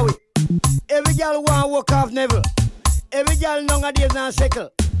off away. Every girl want to walk off never. Every girl nowadays not sickle.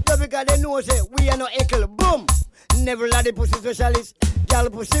 Just because they know say we are no eckle. Boom. Never let the pussy socialist. Girl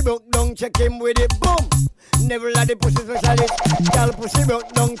pussy broke down, check him with it. Boom. Never let the pussy socialist. Girl pussy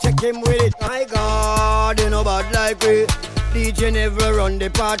broke down, check him with it. My God, they know bad like we. DJ never run the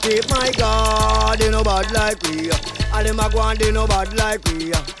party. My God, they know bad like we. All them a go on, they know bad like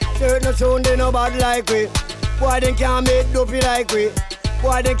we. Certain sound, they know bad like we. Boy, they can't make dopey like we.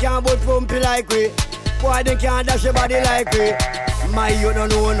 Boy, they can't boot pumpy like we. Boy, they can't dash your body like we. My, you don't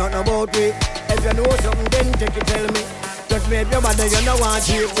know nothing about we. If you know something, then take it, tell me. Just make your body, you don't want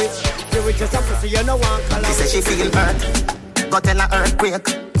to cheat with. You with just a pussy, you don't want color. She say she feel hurt, go tell her earthquake.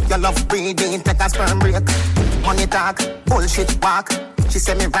 Your love breathing, take a sperm break. Money talk, bullshit walk. She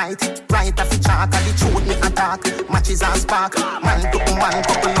say me right off the chalk. And the truth me attack, matches and spark. Man to man,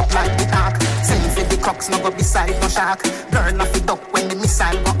 couple up like the ark. Send for the crooks, no go beside no shark. Girl off the duck when the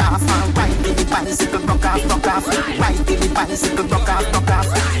missile go off. And right till the bicycle broke off. Right till the bicycle broke off.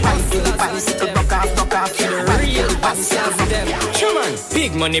 Right till the bicycle broke off. Right till the bicycle broke off. Come on.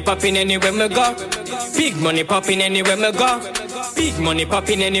 Big money popping anywhere me go. Big money popping anywhere me go. Big money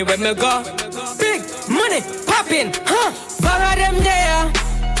popping anywhere me go. Big money popping, huh? Bang them there,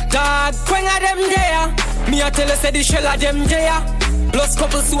 dog, quang them there. Me a tell you say the shell of them there. Plus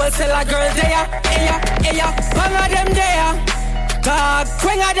couple soul sell a girl there. Eya, bang them there, dog,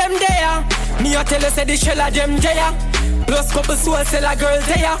 quang them there. Me a tell you say the shell of them there. Plus couple soul sell a girl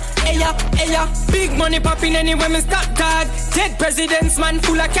there. Eya, big money popping anywhere me stop dog. Dead presidents man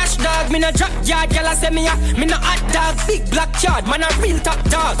full of cash dog. Me no drop yard, gyal a say me no hot dog. Big black yard, man a real top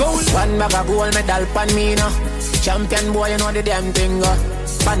dog. One bag of gold medal pan me no. Champion boy, you know the damn thing.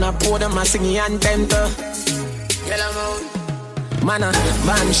 Pan a pour them a singing anthem to. Yellow moon. Man,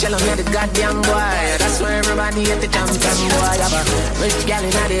 shell on me the goddamn boy. That's why everybody at the champion boy. Have a rich gal in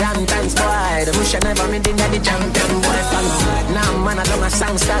the Hamptons boy. The bush never me did the champion boy. Now man, I don't a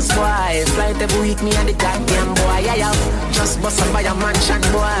songsters boy. Flight every week me at the goddamn boy. Yeah, just bust up by a mansion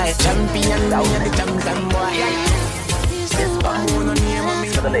boy. Champion me at the champion boy. Yeah. You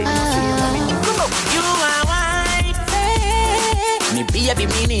are white. Me baby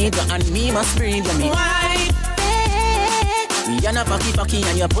me need you and me must breathe me. White. You're not fucky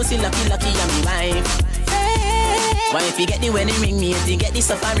and your pussy lucky and me wife. Why if you get the wedding ring, me if you get the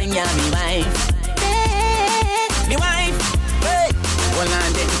suffering, yeah, me wife. Me wife. Hey. Hold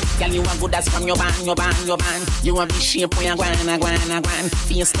on then, girl, you are good as from your band. You have the shape where you gwan.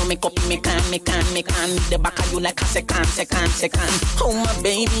 Face to make up, me can. The back of you like a second. Oh my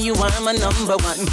baby, you are my number one.